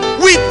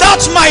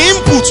 without my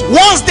input,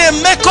 once they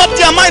make up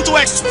their mind to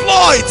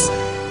exploit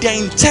their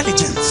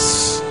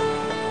intelligence,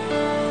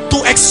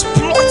 to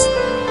exploit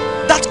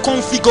that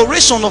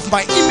configuration of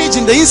my image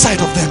in the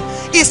inside of them,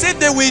 he said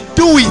they will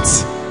do it.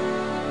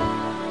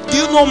 Do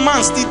you know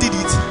man still did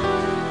it?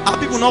 Are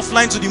people not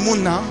flying to the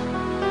moon now?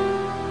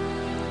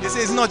 They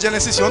say it's not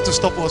Genesis, you want to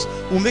stop us,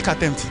 we'll make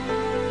attempt.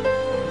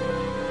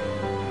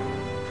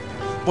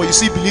 But you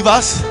see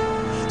believers,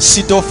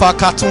 see,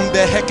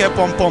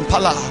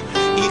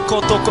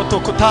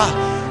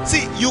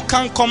 you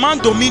can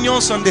command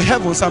dominions on the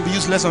heavens and be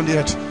useless on the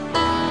earth.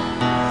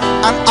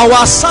 And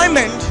our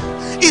assignment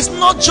is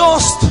not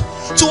just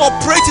to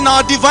operate in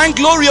our divine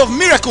glory of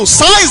miracles,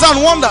 signs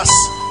and wonders,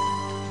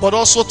 but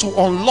also to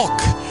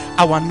unlock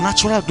our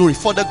natural glory.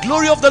 For the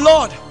glory of the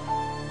Lord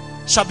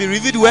shall be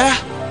revealed where?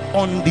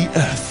 On the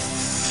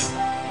earth.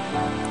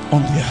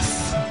 On the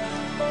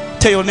earth.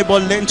 Tell your neighbor,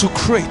 learn to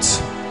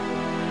create.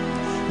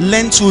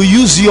 Learn to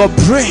use your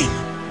brain.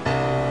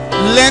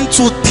 Learn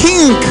to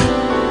think.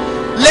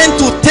 Learn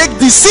to take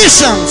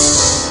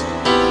decisions.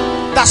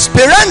 That's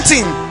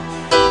parenting.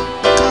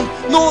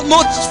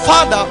 No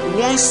father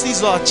wants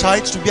his or her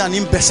child to be an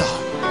imbecile.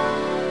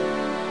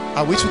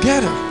 Are we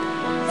together?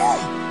 No.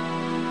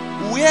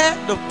 Where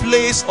the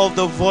place of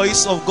the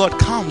voice of God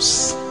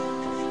comes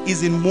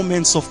is in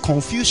moments of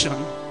confusion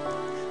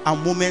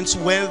and moments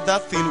where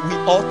that thing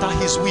will alter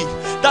his will.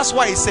 That's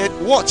why he said,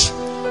 watch,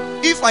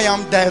 if I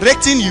am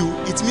directing you,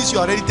 it means you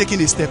are already taking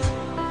a step.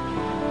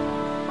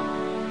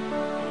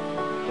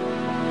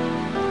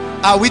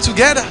 Are we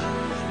together?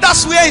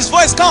 That's where his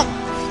voice comes.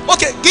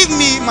 Okay, give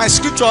me my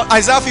scripture,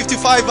 Isaiah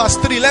 55 verse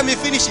 3. Let me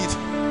finish it.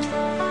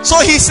 So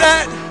he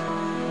said,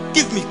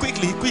 give me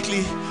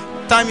quickly,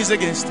 time is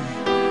against me.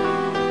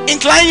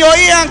 Incline your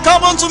ear and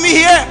come unto me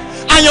here,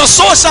 and your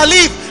soul shall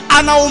live,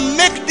 and I will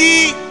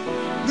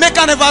make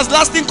an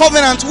everlasting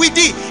covenant with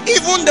thee.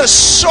 Even the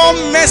sure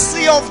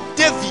mercy of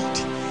David.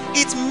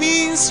 It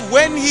means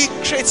when he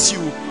creates you,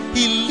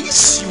 he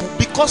leads you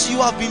because you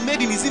have been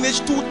made in his image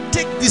to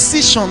take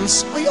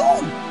decisions on your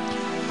own,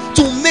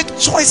 to make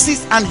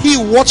choices, and he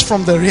watch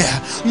from the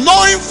rear,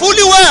 knowing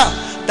fully well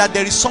that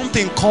there is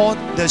something called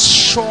the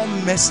sure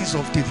mercies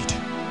of David.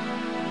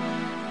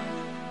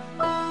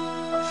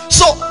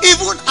 So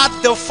even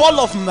at the fall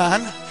of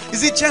man,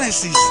 is it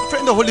Genesis?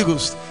 Friend of the Holy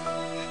Ghost.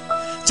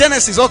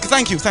 Genesis, okay,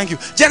 thank you.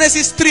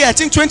 Genesis 3, I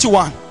think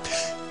 21.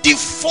 The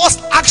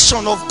first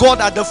action of God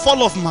at the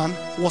fall of man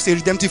was a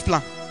redemptive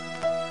plan.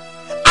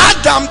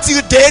 Adam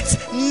till date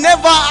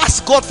never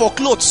asked God for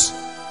clothes.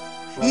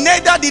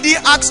 Neither did he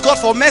ask God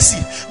for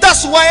mercy.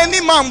 That's why any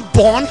man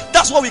born,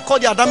 that's what we call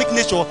the Adamic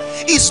nature,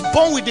 is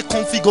born with the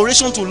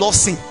configuration to love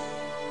sin.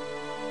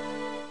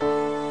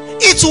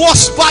 It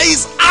was by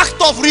his act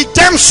of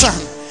redemption,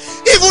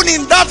 even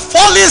in that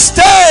fallen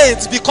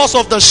state, because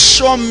of the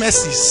sure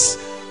mercies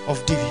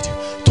of David,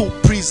 to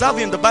preserve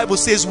him. The Bible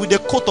says with the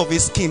coat of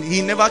his skin,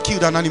 he never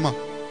killed an animal.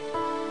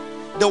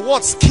 The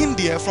word skin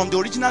there from the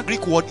original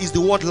Greek word is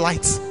the word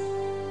light.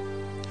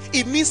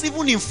 It means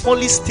even in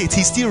fallen state,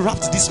 he still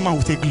wrapped this man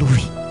with a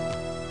glory.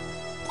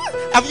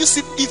 Have you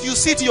seen, if you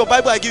see to your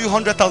Bible, I give you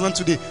 100,000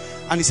 today,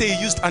 and he say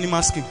he used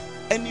animal skin,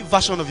 any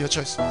version of your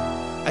choice,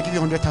 I give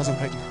you 100,000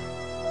 right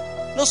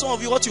now. No, some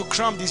of you, what you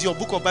crammed is your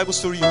book of Bible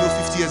story you know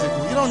 50 years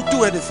ago. You don't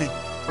do anything.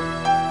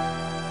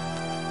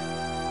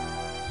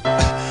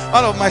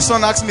 One of my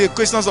son asked me a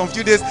question some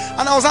few days,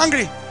 and I was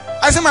angry.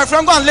 I said, my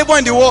friend, go and labor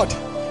in the word.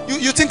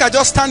 You think I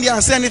just stand here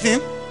and say anything?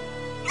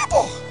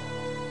 Labor.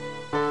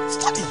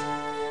 Study.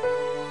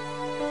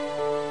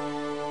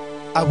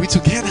 Are we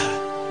together?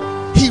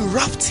 He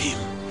wrapped him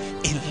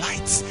in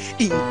light,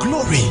 in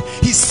glory.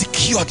 He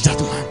secured that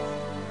man.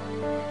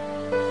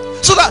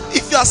 So that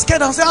if you are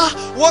scared and say,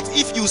 what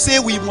if you say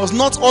we must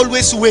not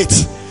always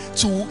wait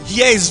to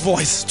hear his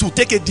voice, to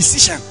take a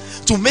decision,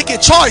 to make a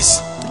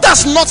choice?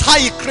 That's not how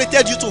he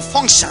created you to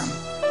function.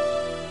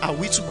 Are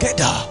we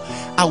together?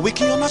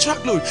 Awaken your natural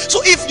glory.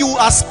 So if you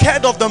are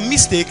scared of the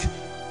mistake,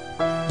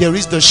 there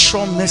is the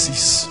sure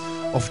mercies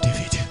of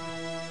David.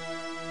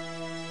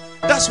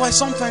 That's why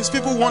sometimes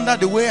people wonder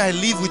the way I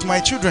live with my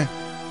children.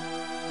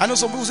 I know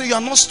some people say you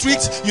are not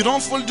strict, you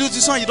don't follow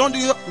this one, you don't do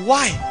that.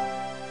 Why?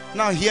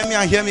 Now hear me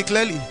and hear me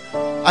clearly.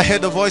 I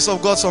heard the voice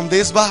of God some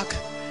days back.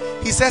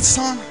 He said,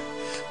 son,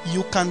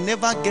 you can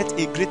never get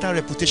a greater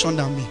reputation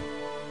than me.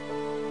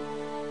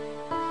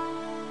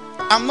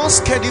 I'm not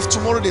scared if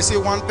tomorrow they say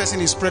one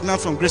person is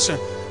pregnant from GRACEREALM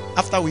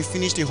after we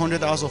finished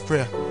 100 hours of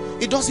prayer.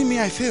 It doesn't mean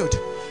I failed.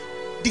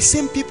 The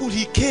same people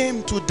he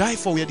came to die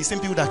for were the same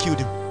people that killed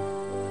him.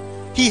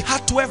 He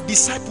had 12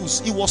 disciples.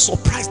 He was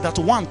surprised that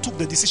one took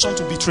the decision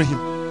to betray him.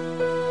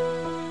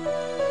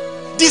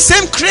 The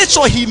same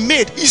creature he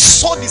made, he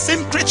saw the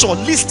same creature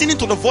listening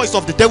to the voice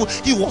of the devil.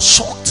 He was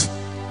shocked.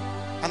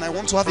 And I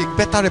want to have a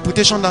better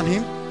reputation than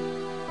him.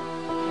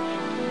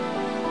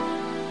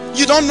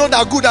 You don't know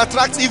that good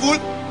attracts evil?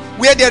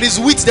 Where there is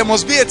wheat, there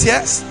must be a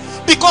tares.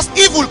 Because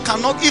evil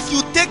cannot, if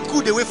you take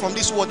good away from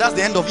this world, that's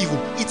the end of evil.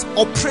 It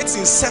operates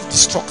in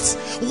self-destruct.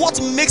 What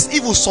makes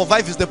evil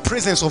survive is the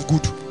presence of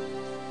good.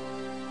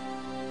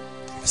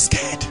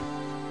 Scared.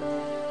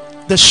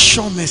 The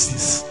sure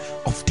mercies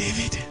of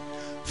David.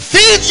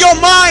 Feed your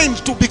mind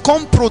to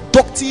become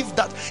productive,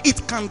 that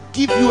it can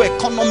give you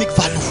economic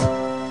value.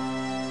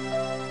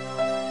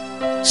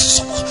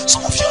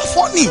 Some of you are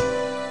funny.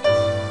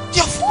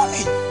 You're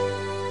funny.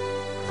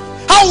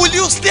 How will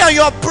you stay and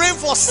you are praying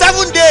for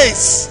 7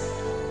 days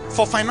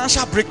for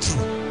financial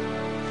breakthrough,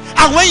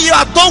 and when you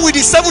are done with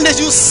the 7 days,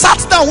 you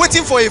sat down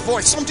waiting for a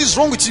voice? Something's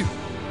wrong with you.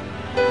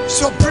 It's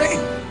your brain.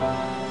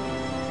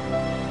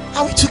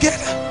 Are we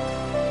together?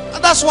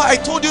 And that's why I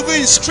told you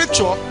in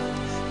scripture,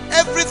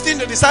 everything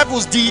the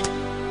disciples did,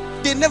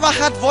 they never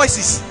had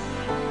voices.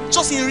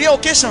 Just in rare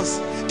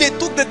occasions, they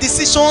took the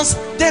decisions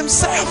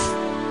themselves.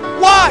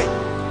 Why?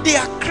 They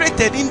are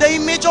created in the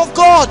image of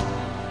God.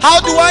 How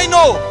do I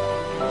know?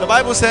 The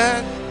Bible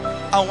said,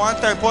 at one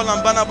time Paul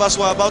and Barnabas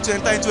were about to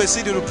enter into a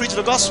city to preach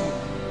the gospel,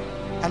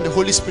 and the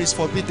Holy Spirit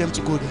forbid them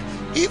to go there.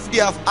 If they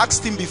have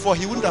asked him before,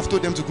 he wouldn't have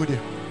told them to go there.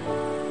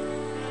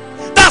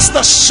 That's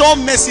the sure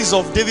mercies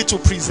of David to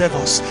preserve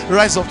us.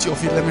 Rise up to your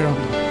feet. Let me round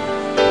up.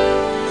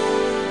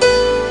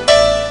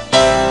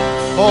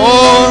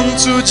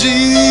 Unto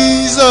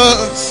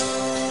Jesus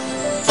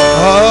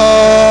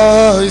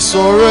I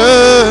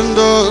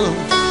surrender.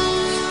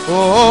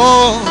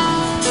 Oh,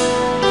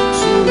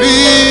 to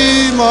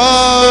Him I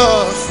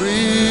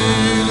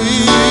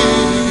freely.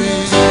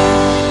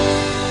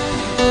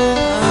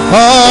 I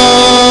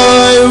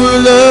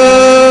will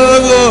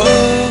ever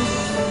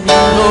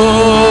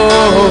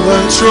love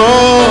and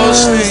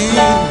trust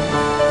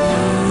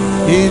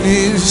in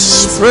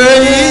His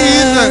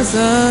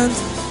presence.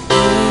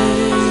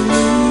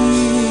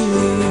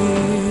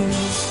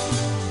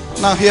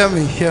 Now hear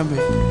me, hear me.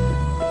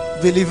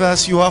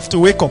 Believers, you have to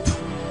wake up.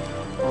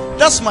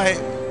 That's my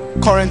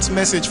current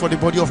message for the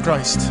body of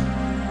Christ.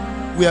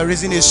 We are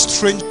raising a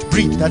strange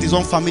breed that is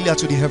unfamiliar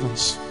to the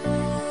heavens.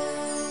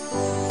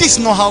 This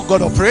is not how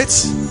God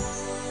operates.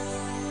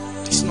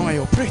 This is not how He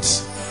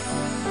operates.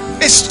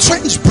 A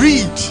strange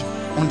breed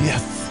on the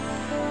earth.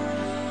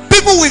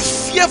 People with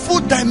fearful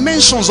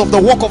dimensions of the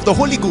work of the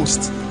Holy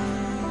Ghost,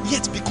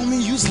 yet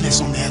becoming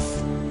useless on earth.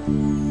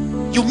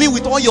 You mean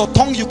with all your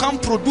tongue you can't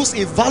produce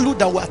a value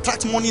that will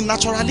attract money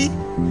naturally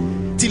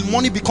till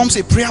money becomes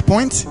a prayer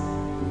point?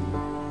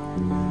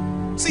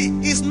 See,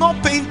 it's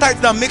not paying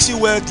tithe that makes you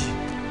wealthy.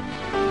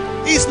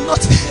 It's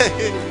not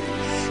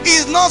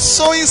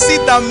sowing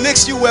seed that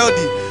makes you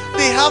wealthy.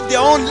 They have their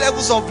own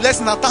levels of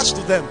blessing attached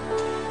to them.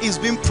 It's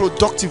being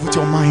productive with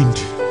your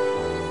mind.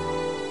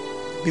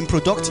 Being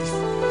productive.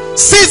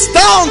 Sit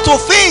down to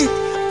think.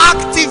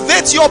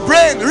 Activate your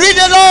brain. Read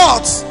a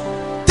lot.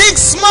 Think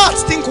smart,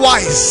 think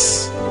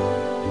wise.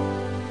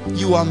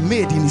 You are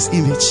made in His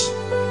image.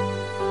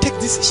 Take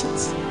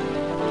decisions.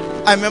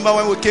 I remember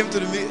when we came to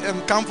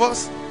the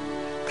campus,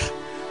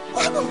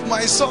 one of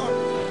my sons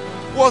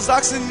was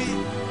asking me,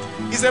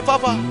 he said,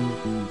 Papa,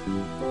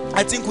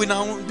 I think we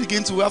now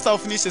begin to, after we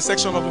finish the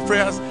section of the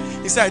prayers,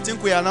 he said, I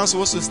think we are now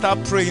supposed to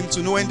start praying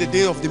to know when the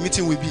day of the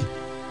meeting will be.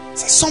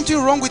 Is there something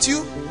wrong with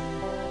you?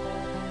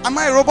 Am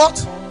I a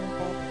robot?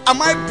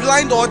 Am I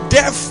blind or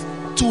deaf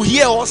to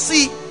hear or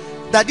see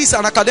that this is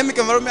an academic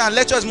environment and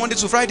lecture is Monday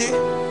to Friday?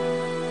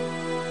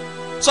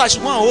 So I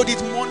should want to hold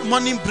it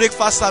morning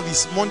breakfast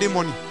service Monday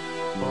morning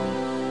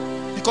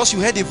because you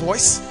heard a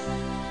voice?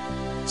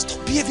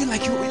 Stop behaving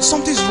like you.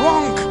 Something's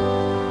wrong.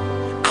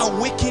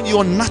 Awaken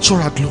your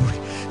natural glory.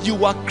 You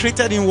were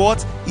created in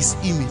what? His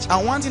image.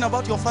 And one thing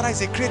about your father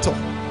is a creator.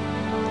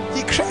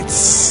 He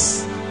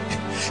creates.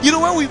 You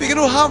know, when we begin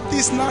to have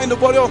this now in the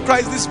body of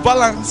Christ, this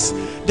balance,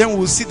 then we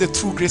will see the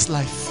true grace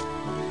life.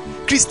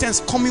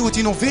 Christians coming with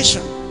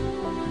innovation.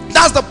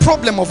 That's the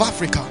problem of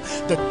Africa,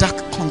 the dark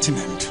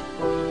continent.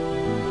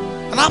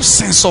 An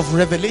absence of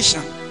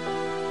revelation.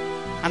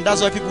 And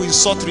that's why people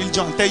insult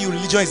religion and tell you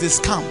religion is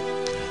a scam.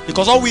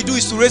 Because all we do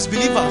is to raise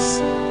believers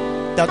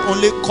that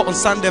only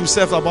concern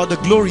themselves about the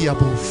glory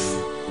above.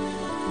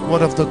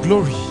 What of the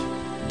glory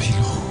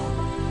below?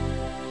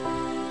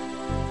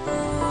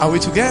 Are we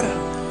together?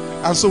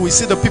 And so we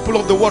see the people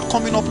of the world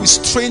coming up with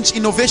strange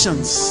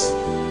innovations.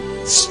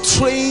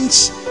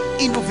 Strange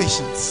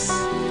innovations.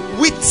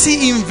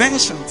 Witty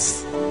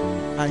inventions.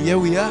 And here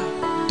we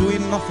are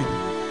doing nothing.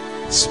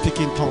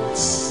 Speaking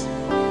tongues.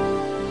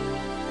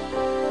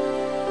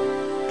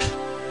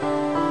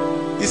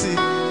 You see,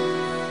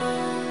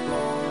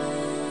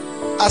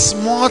 as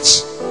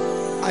much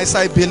as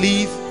I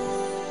believe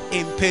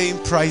in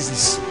paying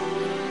prices,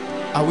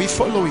 are we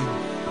following?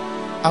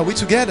 Are we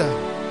together?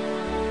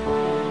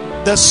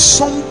 The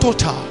sum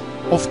total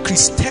of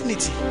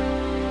Christianity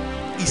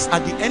is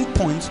at the end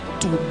point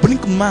to bring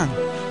man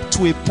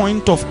to a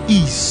point of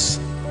ease,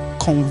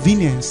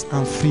 convenience,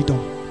 and freedom.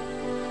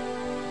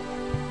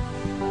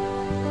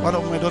 One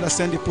of my daughters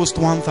sent a post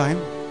one time.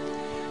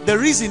 The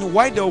reason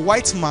why the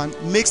white man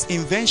makes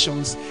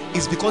inventions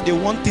is because they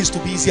want things to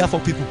be easier for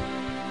people.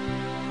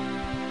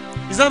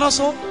 Is that not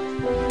so?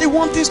 They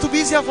want things to be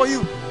easier for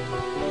you.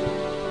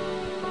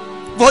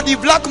 But the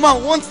black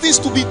man wants things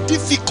to be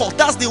difficult.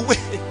 That's the way.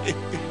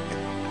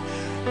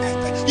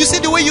 You see,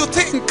 the way you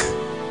think,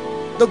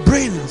 the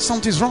brain,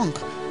 something's wrong.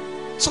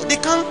 So they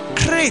can't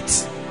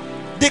create,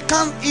 they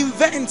can't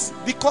invent,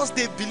 because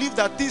they believe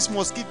that things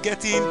must keep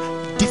getting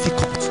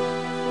difficult.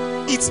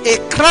 It's a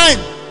crime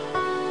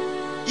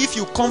if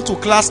you come to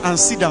class and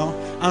sit down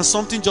and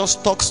something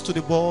just talks to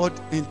the board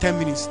in 10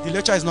 minutes. The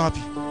lecturer is not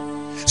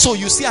happy. So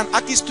you see an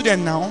artist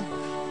student now,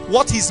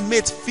 what his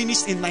mate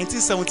finished in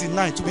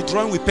 1979 to be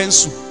drawing with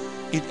pencil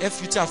in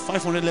FUT at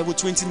 500 level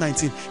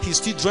 2019, he's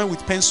still drawing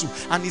with pencil,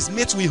 and his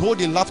mate will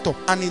hold a laptop,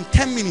 and in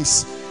 10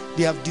 minutes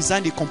they have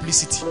designed a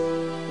complicity.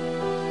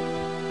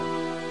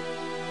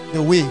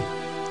 The way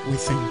we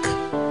think,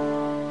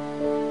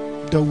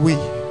 the way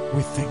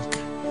we think,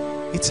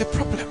 it's a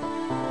problem.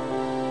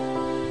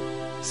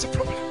 It's a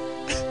problem.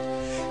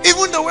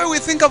 Even the way we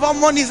think about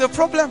money is a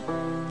problem.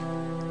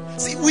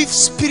 See, with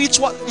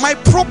spiritual, my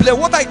problem,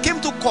 what I came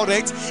to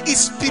correct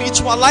is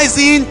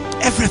spiritualizing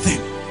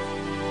everything.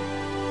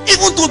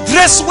 Even to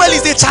dress well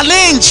is a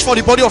challenge for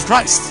the body of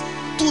Christ.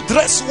 To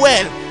dress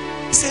well.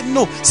 He said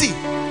no. See,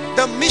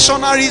 the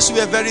missionaries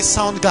were very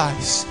sound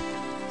guys.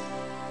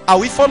 Are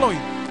we following?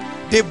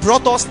 They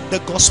brought us the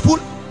gospel.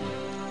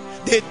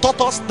 They taught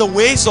us the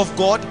ways of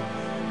God.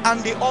 And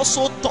they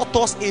also taught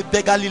us a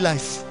beggarly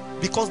life,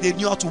 because they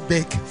knew how to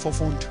beg for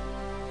fund.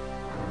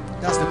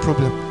 That's the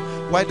problem.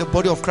 Why the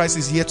body of Christ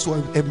is here to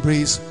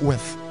embrace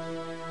wealth.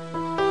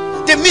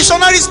 The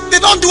missionaries, they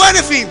don't do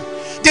anything.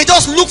 They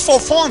just look for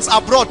funds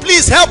abroad.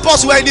 Please help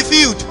us, we're in the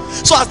field.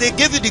 So as they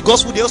gave you the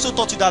gospel, they also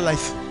taught you that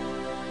life.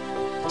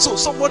 So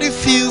somebody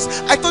feels,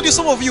 I told you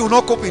some of you will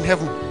not cope in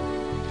heaven.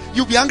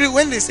 You'll be angry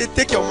when they say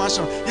take your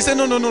mansion. You say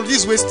no,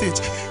 this is wastage.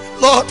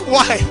 Lord,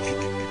 why?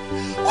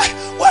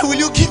 Why will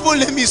you give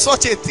only me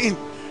such a thing?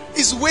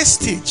 It's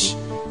wastage.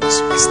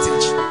 It's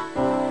wastage.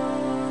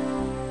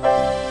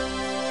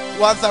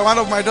 One time, one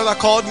of my daughter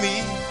called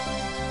me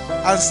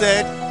and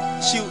said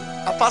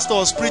a pastor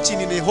was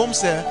preaching in a home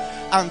cell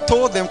and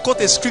told them, quote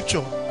a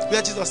scripture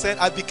where Jesus said,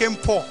 I became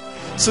poor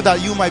so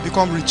that you might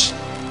become rich.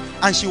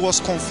 And she was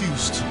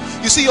confused.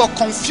 You see, your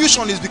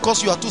confusion is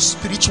because you are too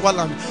spiritual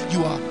and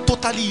you are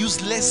totally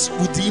useless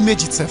with the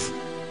image itself.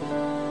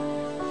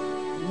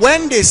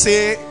 When they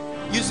say,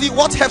 you see,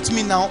 what helped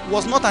me now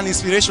was not an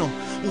inspiration.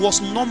 It was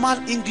normal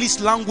English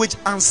language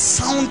and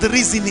sound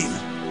reasoning.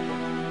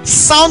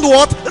 Sound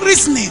what?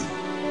 Reasoning.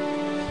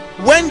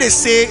 When they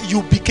say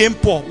you became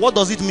poor, what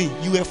does it mean?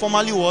 You were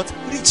formerly what?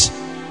 Rich.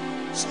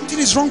 Something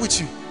is wrong with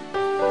you.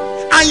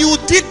 And you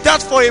did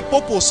that for a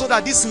purpose, so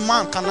that this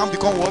man can now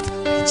become what?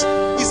 Rich.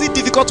 Is it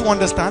difficult to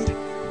understand?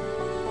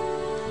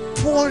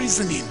 Poor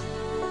reasoning.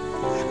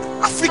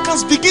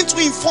 Africans, begin to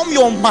inform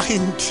your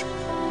mind.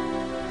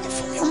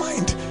 Inform your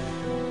mind.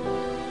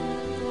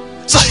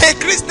 So a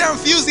Christian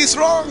feels it's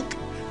wrong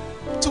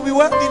to be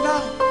wealthy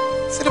now.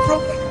 See the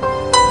problem?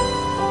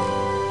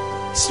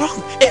 It's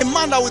wrong. A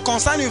man that will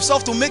concern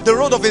himself to make the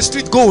road of a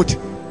street gold,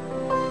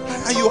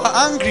 and you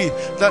are angry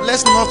that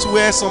let's not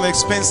wear some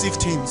expensive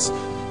things.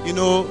 You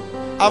know,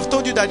 I've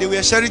told you that they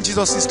were sharing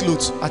Jesus'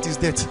 clothes at his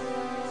death.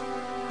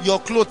 Your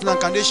clothes now,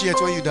 can they share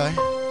it when you die?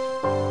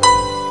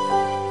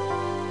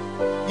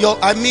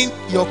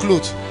 your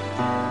clothes.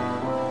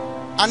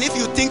 And if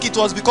you think it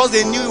was because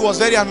they knew he was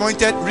very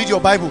anointed, read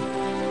your Bible.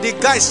 The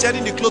guys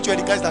sharing the clothes were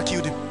the guys that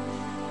killed him.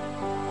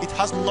 It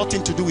has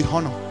nothing to do with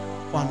honor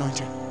or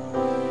anointing.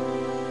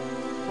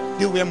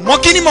 They were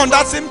mocking him on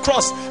that same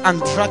cross and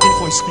dragging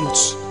for his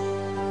clothes.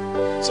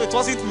 So it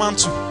wasn't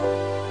mantle.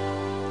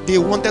 They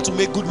wanted to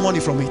make good money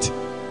from it.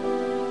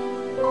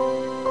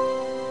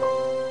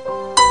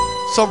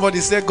 Somebody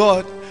said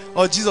God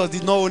or Jesus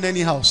did not own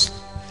any house.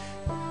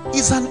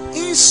 It's an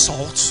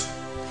insult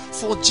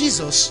for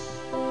Jesus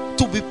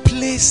to be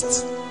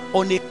placed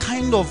on a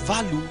kind of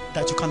value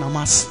that you can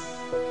amass.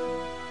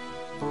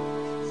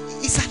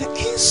 It's an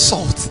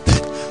insult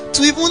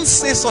to even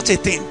say such a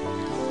thing.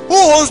 Who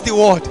owns the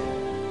world?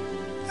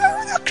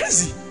 You're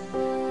crazy.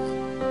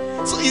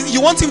 So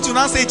you want him to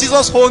now say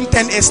Jesus owned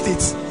 10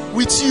 estates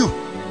with you.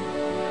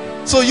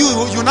 So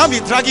you now be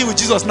dragging with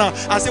Jesus now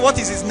and say what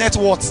is his net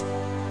worth?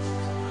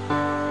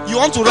 You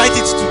want to write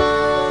it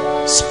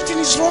too. Something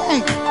is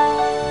wrong.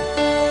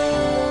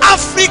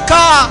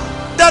 Africa,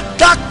 the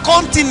dark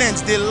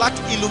continent, they lack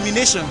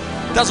illumination.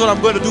 That's what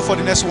I'm going to do for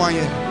the next 1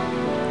 year.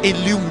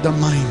 Illume the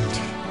mind.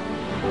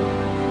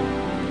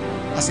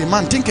 As a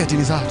man thinketh in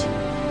his heart,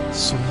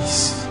 so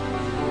is.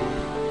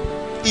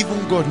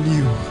 Even God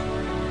knew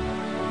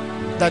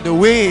that the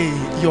way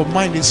your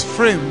mind is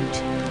framed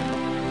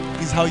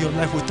is how your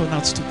life will turn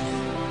out to be.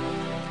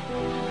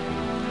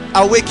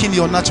 Awaken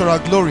your natural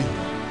glory.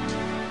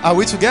 Are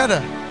we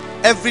together?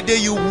 Every day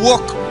you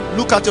walk,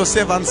 look at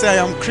yourself and say, I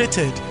am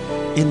created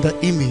in the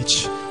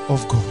image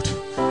of God.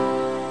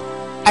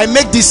 I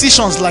make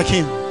decisions like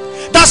him.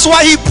 That's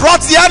why he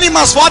brought the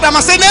animals for Adam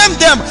and said, name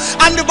them.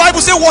 And the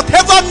Bible says,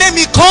 whatever name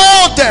he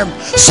called them,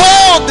 so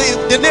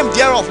the name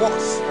thereof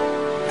was.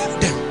 Name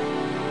them.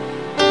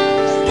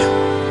 Name them.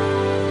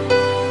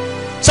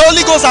 So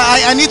Holy Ghost,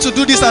 I need to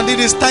do this and do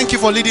this. Thank you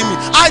for leading me.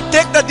 I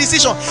take the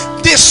decision.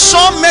 The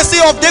sure mercy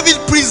of David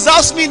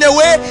preserves me in a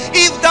way.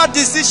 If that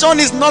decision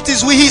is not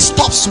his will, he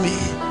stops me.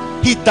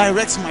 He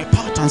directs my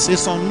path and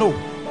says, son, no.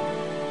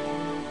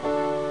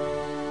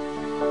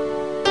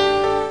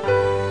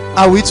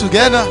 Are we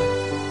together?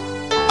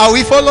 Are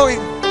we following?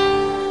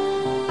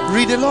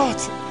 Read a lot.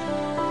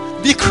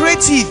 Be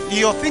creative in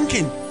your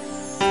thinking.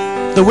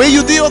 The way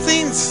you do your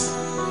things.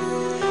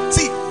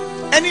 See,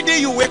 any day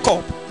you wake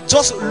up,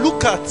 just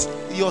look at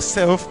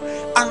yourself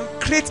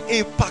and create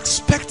a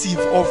perspective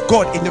of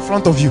God in the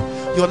front of you.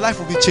 Your life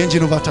will be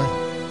changing over time.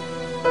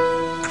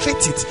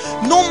 Create it.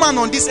 No man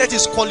on this earth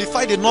is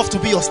qualified enough to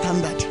be your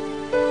standard.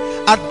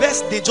 At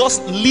best, they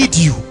just lead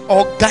you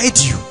or guide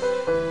you.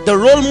 The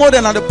role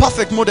model and the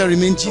perfect model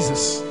remain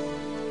Jesus.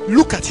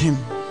 Look at him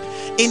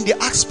in the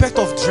aspect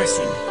of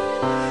dressing,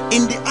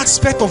 in the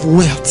aspect of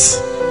wealth,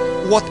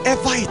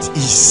 whatever it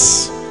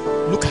is.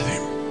 Look at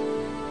him.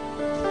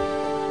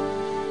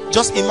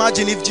 Just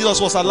imagine if Jesus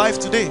was alive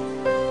today,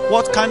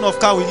 what kind of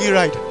car will he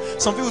ride?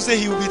 Some people say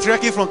he will be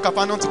trekking from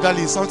Capernaum to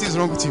Galilee. Something is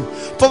wrong with you.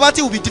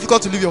 Poverty will be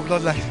difficult to live your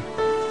bloodline.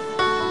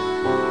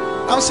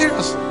 I'm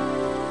serious.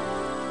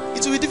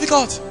 It will be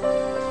difficult.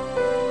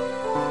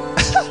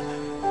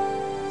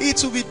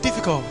 It will be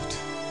difficult.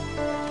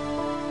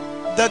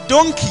 The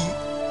donkey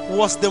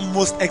was the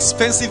most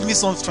expensive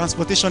means of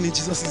transportation in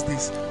Jesus'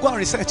 days. Go and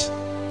research.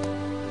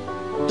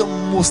 The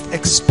most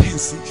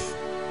expensive.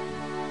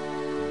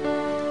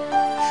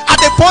 At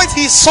the point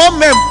he saw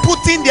men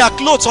putting their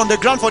clothes on the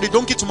ground for the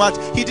donkey to march,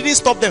 he didn't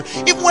stop them.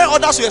 Even when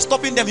others were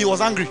stopping them, he was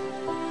angry.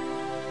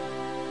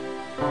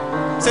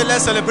 Say,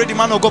 let's celebrate the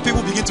man of God.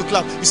 People begin to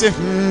clap. You say,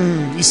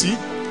 you see,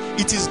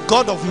 it is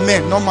God of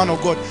men, not man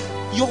of God.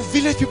 Your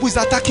village people is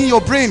attacking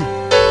your brain.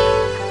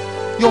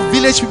 Your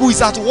village people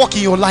is at work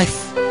in your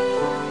life.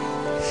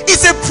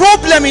 It's a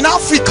problem in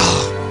Africa.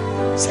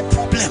 It's a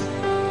problem.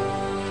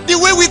 The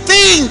way we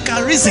think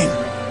and reason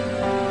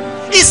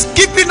is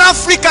keeping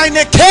Africa in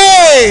a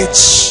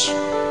cage.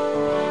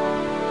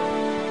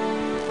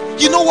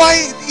 You know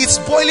why it's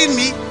boiling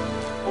me?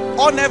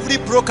 On every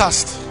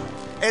broadcast,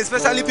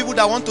 especially people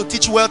that want to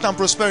teach wealth and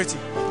prosperity.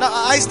 Now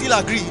I still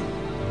agree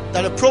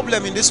that the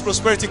problem in this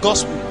prosperity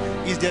gospel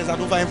is there's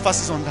an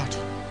overemphasis on that.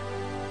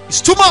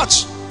 It's too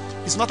much.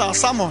 It's not our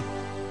sermon.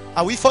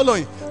 Are we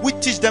following? We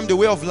teach them the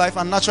way of life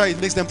and naturally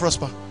it makes them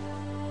prosper.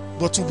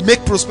 But to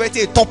make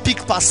prosperity a topic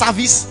per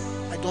service,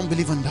 I don't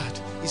believe in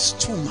that. It's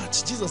too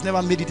much. Jesus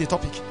never made it a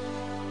topic.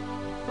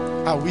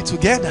 Are we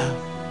together?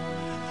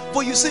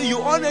 But you see, you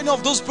on any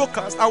of those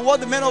broadcasts and what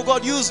the men of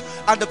God use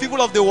and the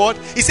people of the world,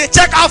 he said,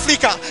 check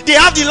Africa. They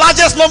have the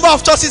largest number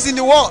of churches in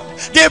the world.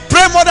 They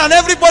pray more than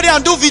everybody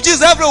and do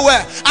vigils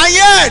everywhere. And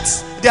yet,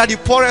 they are the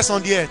poorest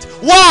on the earth.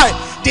 Why?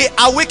 They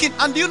awaken.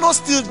 And do you know,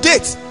 still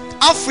date,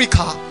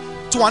 Africa,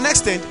 to an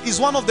extent, is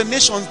one of the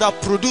nations that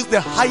produce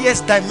the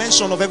highest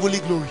dimension of heavenly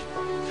glory.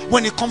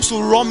 When it comes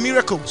to raw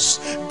miracles,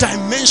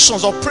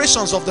 dimensions,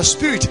 operations of the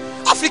spirit,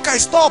 Africa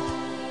is top.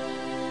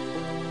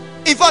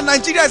 In fact,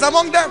 Nigeria is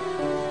among them.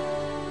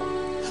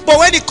 But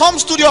when it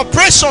comes to the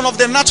operation of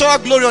the natural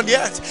glory on the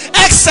earth,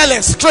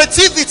 excellence,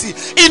 creativity,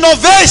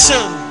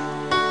 innovation,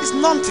 is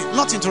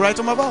nothing to write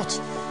home about.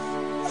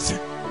 Nothing.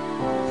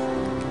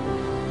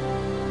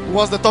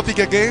 What's the topic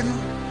again?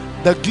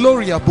 The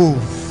glory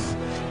above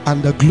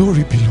and the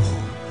glory below.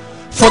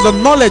 For the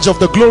knowledge of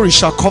the glory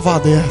shall cover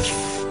the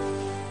earth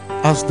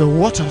as the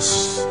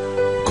waters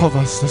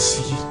covers the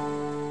sea.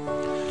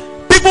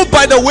 People,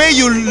 by the way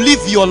you live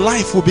your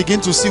life, will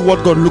begin to see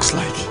what God looks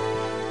like.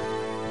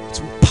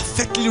 To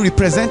perfectly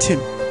represent him.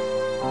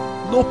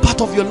 No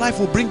part of your life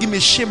will bring him a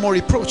shame or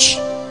reproach.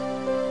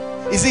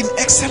 Is it in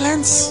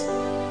excellence?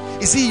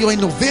 Is it your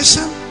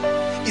innovation?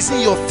 Is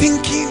it your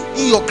thinking,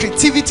 in your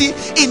creativity,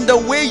 in the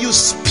way you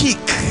speak?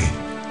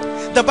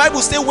 The Bible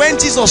says when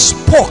Jesus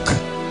spoke,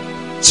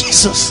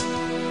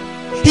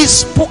 he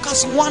spoke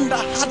as one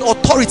that had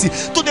authority,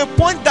 to the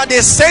point that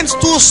they sent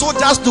 2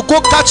 soldiers to go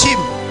catch him.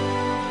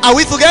 Are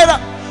we together?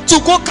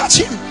 To go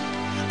catch him.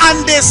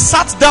 And they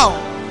sat down,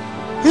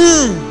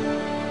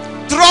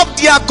 dropped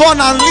their gun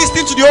and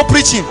listened to the whole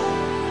preaching.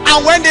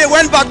 And when they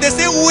went back, they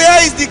say, where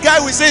is the guy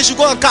we say you should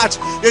go and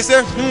catch? They say,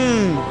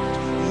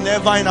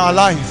 never in our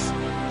life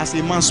has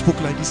a man spoke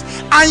like this.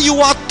 And you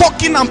are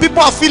talking and people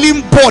are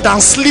feeling bored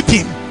and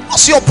sleeping.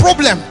 What's your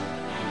problem?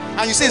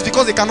 And you say it's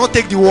because they cannot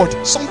take the word.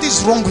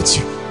 Something's wrong with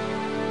you.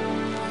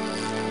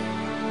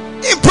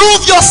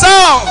 Improve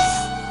yourself.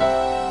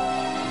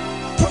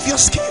 Improve your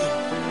skill.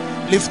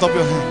 Lift up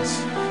your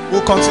hands.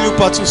 We'll continue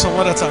part 2 some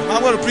other time.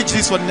 I'm going to preach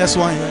this for the next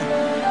one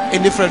here,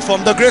 in different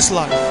form. The grace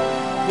life.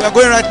 We are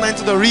going right now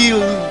into the real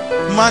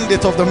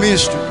mandate of the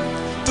ministry,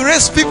 to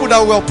raise people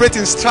that will operate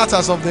in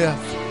stratas of the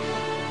earth.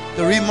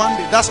 The real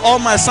mandate. That's all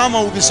my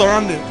sermon will be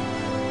surrounded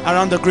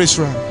around the grace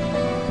realm,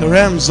 the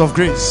realms of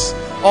grace.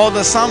 All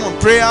the sermon,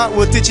 prayer,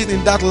 will teach it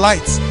in that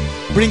light,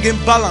 bringing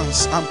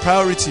balance and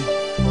priority,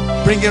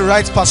 bringing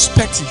right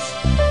perspective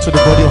to the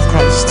body of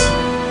Christ.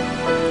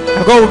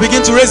 And God will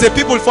begin to raise a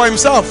people for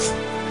himself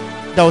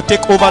that will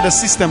take over the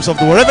systems of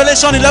the world.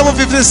 Revelation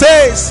 11:15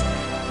 says,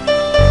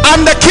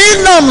 and the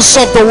kingdoms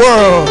of the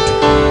world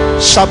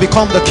shall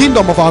become the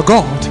kingdom of our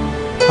God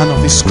and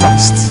of his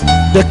Christ.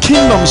 The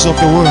kingdoms of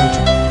the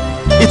world.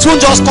 It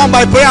won't just come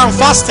by prayer and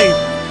fasting.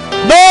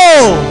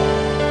 No!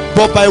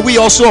 But by we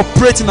also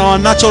operate in our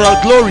natural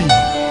glory.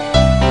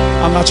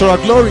 Our natural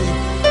glory.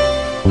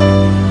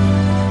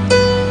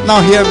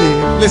 Now hear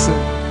me. Listen.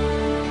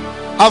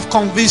 I've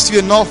convinced you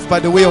enough by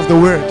the way of the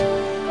word.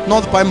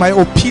 Not by my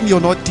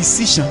opinion or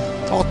decision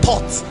or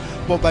thought,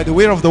 but by the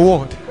way of the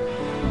word.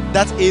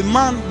 That a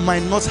man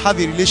might not have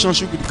a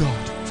relationship with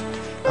God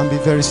and be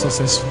very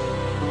successful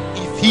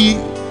if he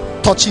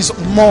touches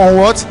more on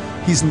what?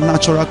 His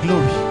natural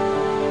glory.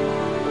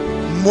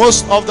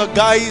 Most of the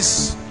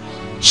guys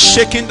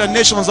shaking the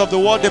nations of the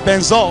world, the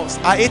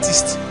Benzals, are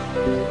atheists.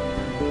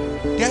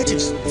 They are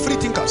atheists, free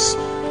thinkers.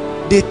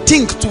 They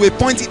think to a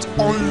point it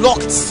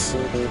unlocked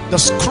the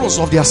scrolls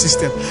of their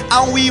system,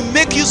 and we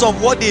make use of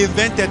what they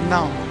invented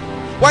now.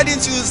 Why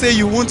didn't you say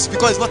you won't?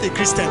 Because it's not a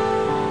Christian.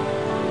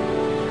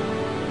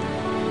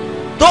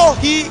 Though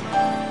he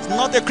is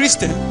not a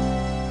Christian,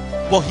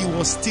 but he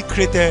was still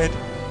created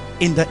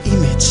in the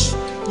image.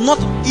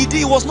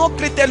 He was not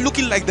created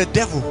looking like the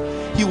devil.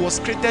 He was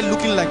created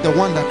looking like the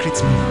one that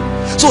created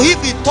me. So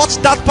if he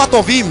touched that part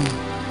of him,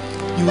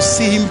 you will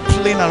see him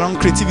playing around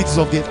creativities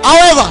of the earth.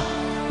 However,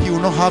 he will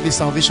not have his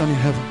salvation in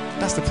heaven.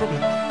 That's the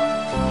problem.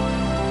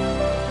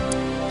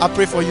 I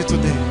pray for you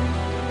today.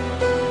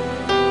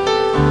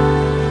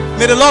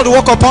 May the Lord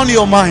walk upon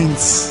your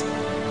minds.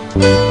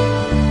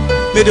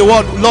 May the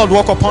Lord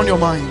walk upon your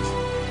mind.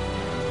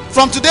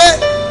 From today,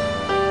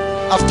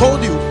 I've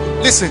told you,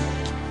 listen,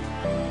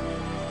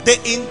 the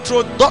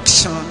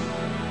introduction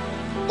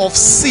of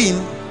sin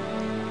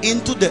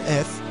into the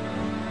earth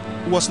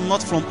was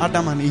not from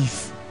Adam and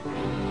Eve.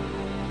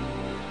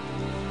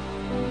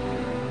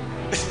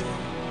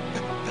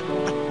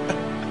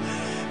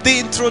 The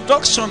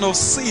introduction of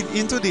sin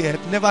into the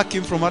earth never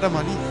came from Adam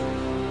and Eve.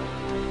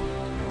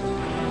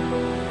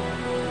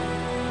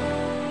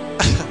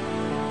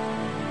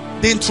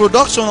 The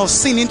introduction of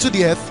sin into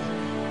the earth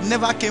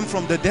never came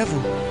from the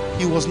devil.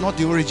 He was not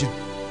the origin.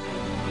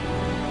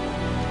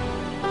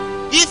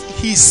 If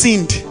he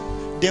sinned,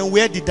 then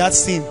where did that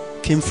sin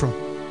came from?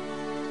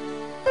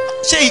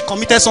 Say he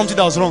committed something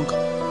that was wrong.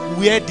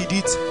 Where did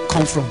it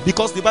come from?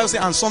 Because the Bible says,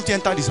 and something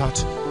entered his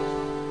heart.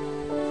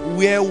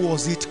 Where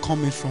was it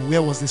coming from?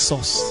 Where was the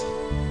source?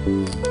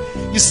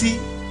 You see,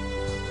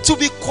 to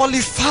be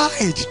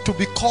qualified to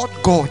be called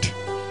God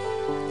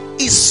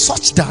is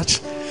such that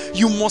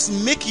you must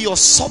make your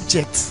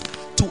subject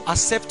to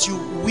accept you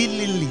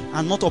willingly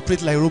and not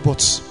operate like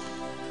robots.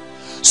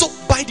 So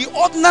by the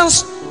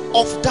ordinance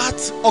of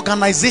that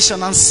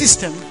organization and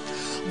system,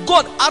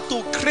 God had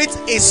to create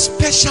a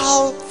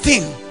special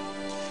thing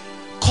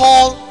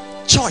called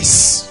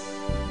choice.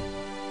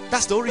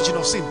 That's the origin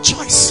of sin,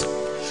 choice.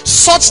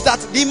 Such that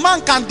the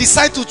man can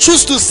decide to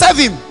choose to serve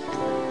him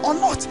or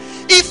not.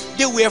 If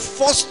they were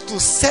forced to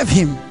serve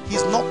him,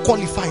 he's not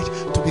qualified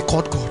to be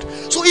called God.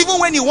 So even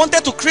when he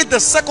wanted to create the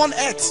second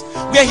earth,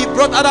 where he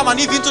brought Adam and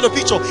Eve into the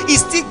picture, he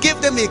still gave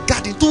them a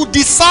garden to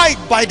decide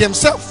by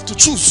themselves to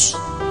choose.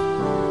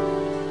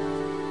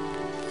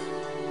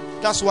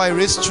 That's why I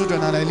raise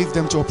children and I leave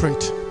them to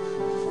operate,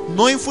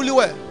 knowing fully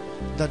well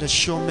that the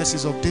sure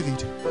mercies of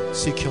David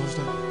secures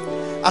them.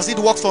 Has it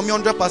worked for me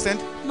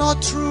 100%?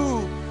 Not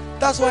true.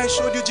 That's why I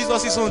showed you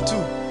Jesus' own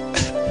too.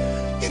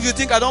 If you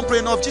think I don't pray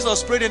enough,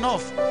 Jesus prayed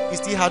enough. He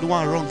still had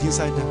one wrong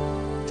inside them.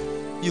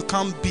 You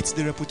can't beat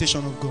the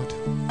reputation of God.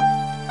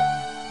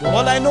 But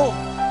all I know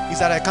is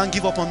that I can't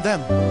give up on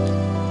them.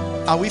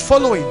 Are we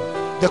following?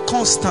 The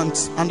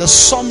constant and the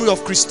summary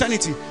of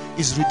Christianity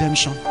is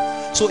redemption.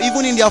 So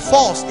even in their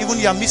faults, even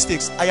their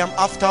mistakes, I am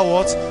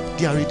afterwards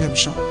their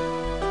redemption.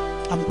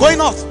 I'm going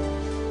off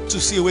to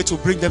see a way to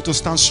bring them to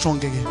stand strong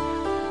again.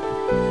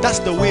 That's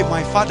the way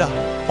my Father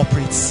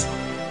operates.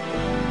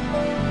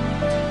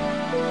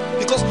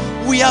 Because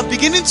we are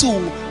beginning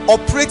to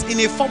operate in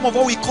a form of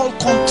what we call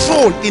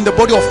control in the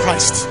body of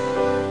Christ.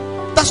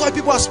 That's why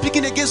people are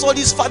speaking against all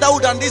this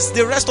fatherhood and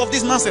the rest of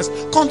this nonsense.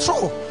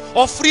 Control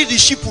or free the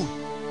sheeple.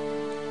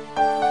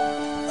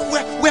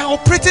 We are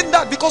operating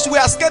that because we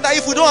are scared that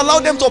if we don't allow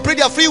them to operate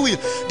their free will,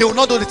 they will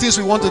not do the things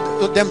we want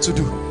them to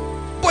do.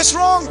 But it's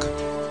wrong.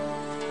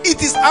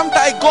 It is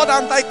anti-God,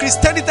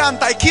 anti-Christianity,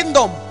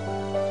 anti-kingdom.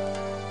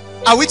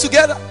 Are we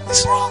together?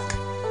 It's wrong.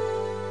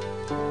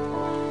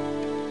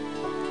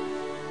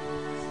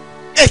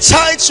 A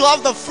child should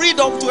have the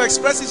freedom to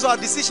express his or her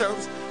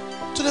decisions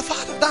to the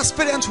father. That's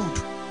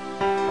parenthood.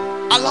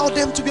 Allow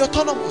them to be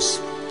autonomous.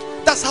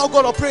 That's how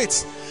God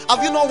operates.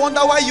 Have you not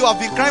wondered why you have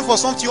been crying for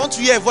something? You want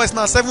to hear a voice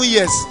now 7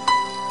 years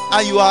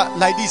and you are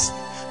like this.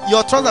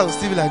 Your trousers will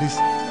still be like this.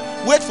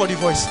 Wait for the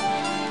voice.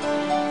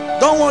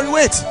 Don't worry,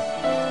 wait.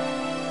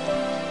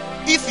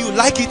 If you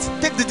like it,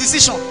 take the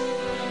decision.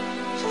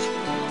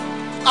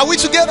 Are we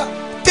together?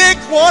 Take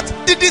what?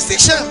 The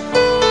decision.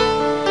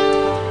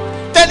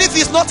 Then if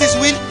it's not his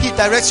will, he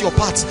directs your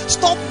path.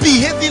 Stop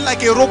behaving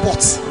like a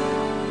robot.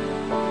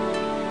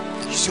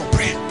 Use your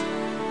brain.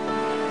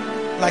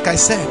 Like I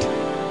said,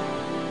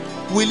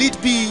 will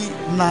it be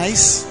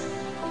nice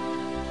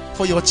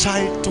for your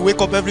child to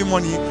wake up every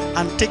morning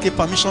and take a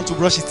permission to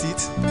brush his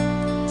teeth?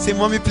 Say,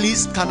 mommy,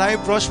 please, can I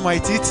brush my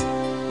teeth?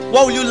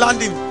 What will you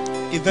land him?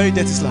 A very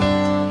dirty slap.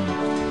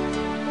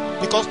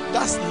 Because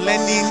that's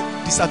learning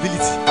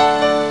disability.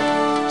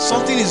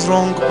 Something is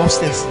wrong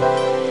upstairs. Is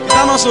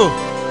that not so?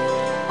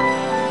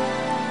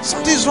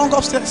 Something is wrong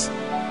upstairs.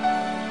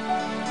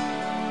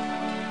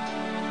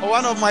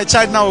 One of my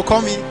child now will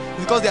call me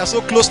because they are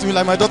so close to me.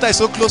 Like my daughter is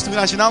so close to me,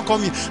 and she now call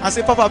me and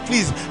say, Papa,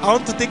 please, I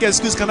want to take an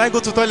excuse. Can I go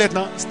to toilet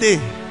now? Stay.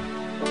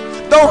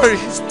 Don't worry.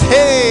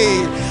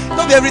 Stay.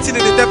 Don't be everything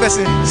in the third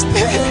person.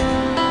 Stay.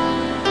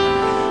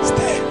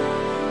 Stay.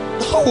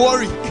 Don't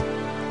worry.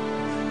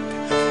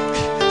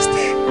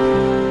 Stay.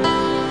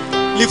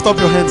 Lift up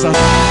your hands and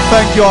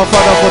thank you, our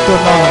Father, for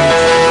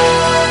tonight.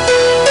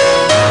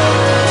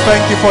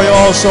 Thank you for your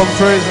awesome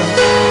presence.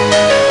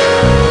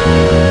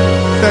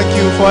 Thank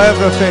you for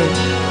everything.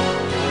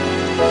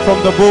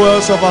 From the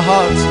bowels of our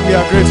hearts, we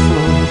are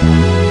grateful.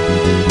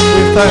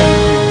 We thank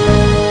you.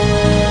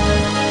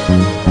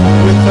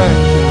 We thank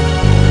you.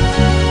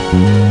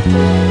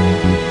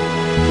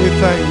 We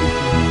thank you.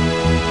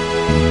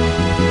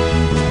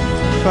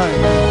 Thank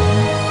you.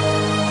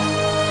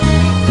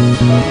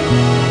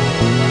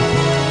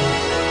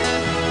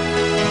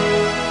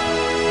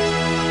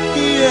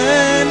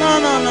 Yeah, no,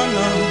 no, no,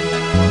 no.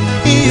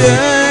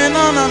 Yeah,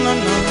 no, no, no,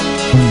 no.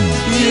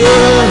 Yeah,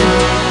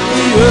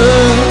 yeah, yeah,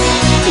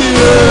 yeah, yeah,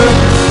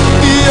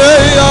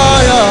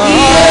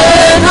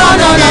 yeah, no,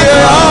 no, no,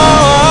 yeah,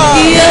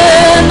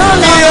 no,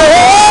 no,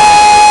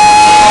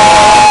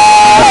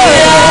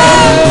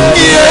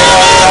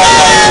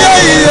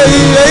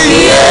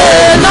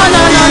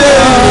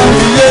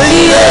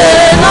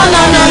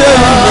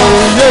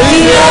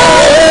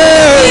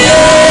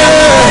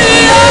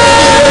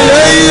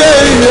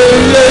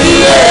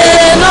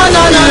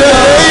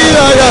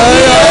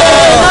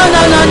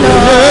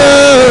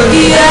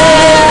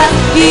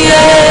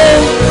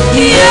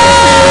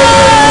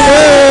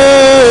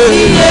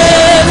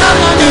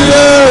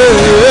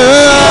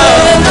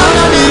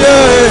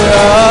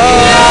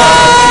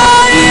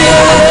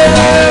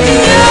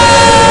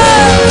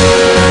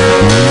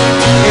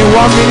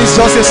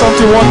 just say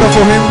something wonderful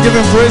for him. Give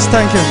him praise.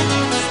 Thank him.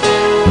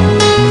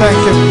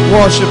 Thank him.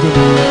 Worship him.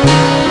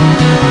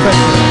 Thank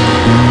him.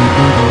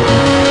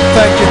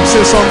 Thank him.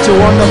 Say something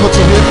wonderful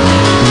to him.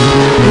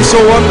 He's so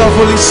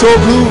wonderful. He's so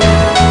good.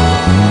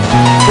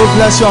 We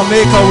bless your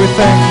maker. We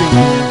thank you.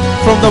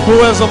 From the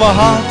bowels of our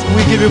heart,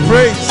 we give you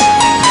praise.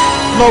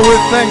 Lord, we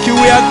thank you.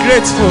 We are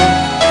grateful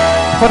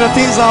for the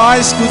things our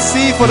eyes could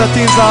see, for the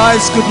things our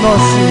eyes could not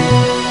see.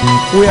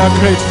 We are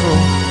grateful.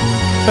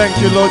 Thank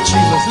you, Lord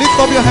Jesus. Lift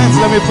up your hands.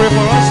 Let me pray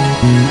for us.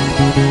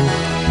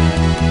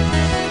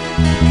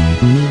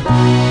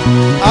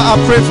 I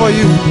pray for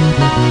you.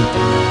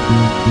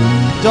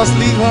 Just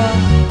leave her.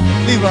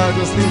 Leave her.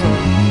 Just leave her.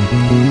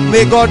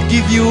 May God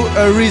give you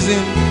a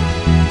reason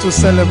to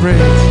celebrate.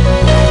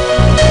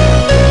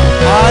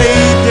 I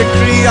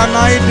decree and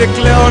I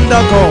declare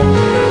under God.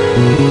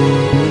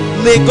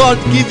 May God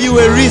give you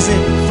a reason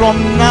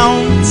from now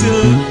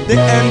till the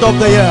end of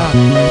the year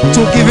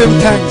to give him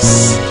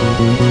thanks.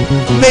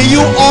 May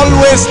you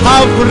always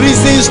have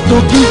reasons to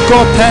give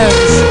God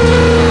thanks.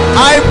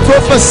 I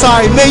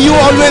prophesy, may you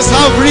always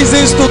have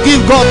reasons to give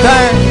God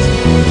thanks.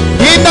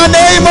 In the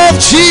name of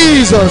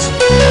Jesus,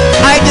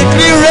 I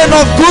decree rain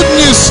of good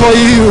news for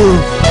you.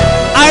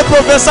 I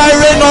prophesy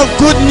rain of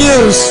good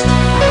news.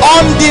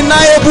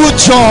 Undeniable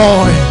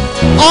joy.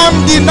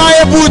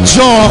 Undeniable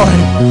joy.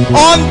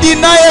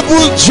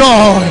 Undeniable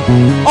joy.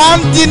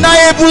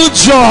 Undeniable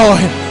joy.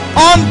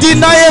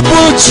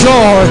 Undeniable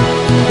joy.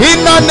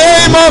 In the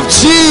name of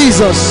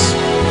Jesus.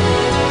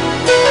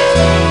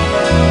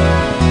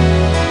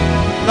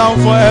 Now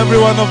for every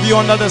one of you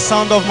under the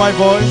sound of my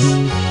voice,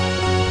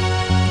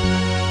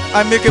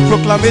 I make a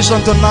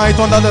proclamation tonight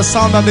under the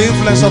sound and the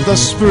influence of the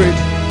Spirit.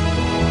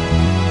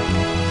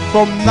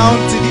 From now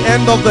to the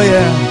end of the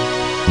year,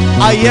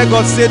 I hear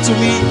God say to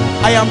me,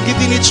 I am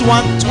giving each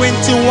one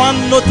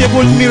 21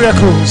 notable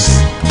miracles.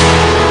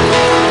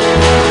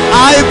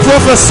 I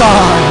prophesy,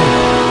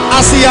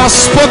 as He has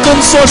spoken,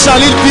 so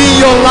shall it be in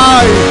your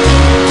life.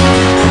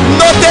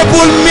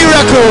 Notable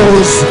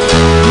miracles,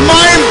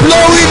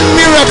 mind-blowing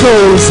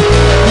miracles,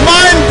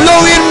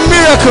 mind-blowing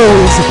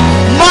miracles,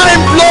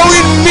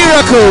 mind-blowing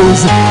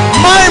miracles,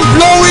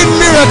 mind-blowing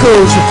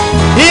miracles,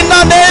 in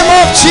the name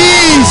of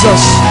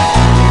Jesus.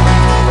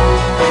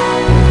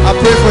 I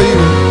pray for you.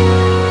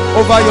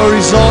 Over your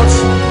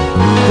results,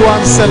 go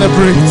and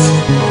celebrate.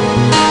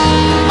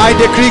 I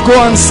decree, go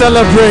and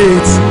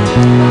celebrate.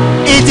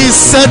 It is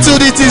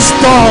settled, it is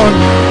done.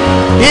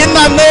 In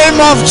the name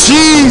of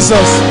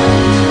Jesus.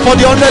 For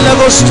the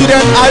under-level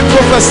student, I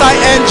prophesy,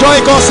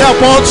 enjoy God's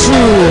help all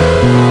through.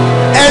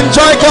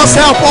 Enjoy God's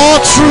help all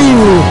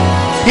through.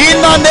 In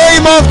the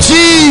name of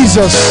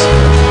Jesus.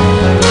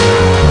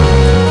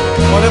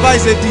 Whatever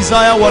is a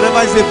desire,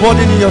 whatever is a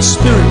burden in your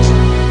spirit,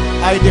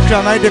 I declare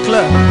and I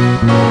declare,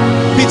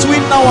 between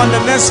now and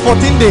the next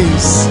 14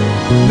 days,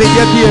 may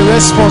there be a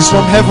response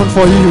from heaven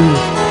for you.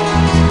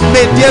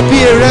 May there be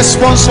a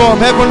response from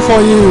heaven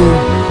for you.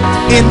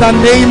 In the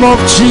name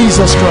of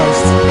Jesus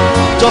Christ.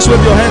 Just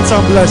wave your hands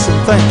and bless Him.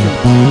 Thank you.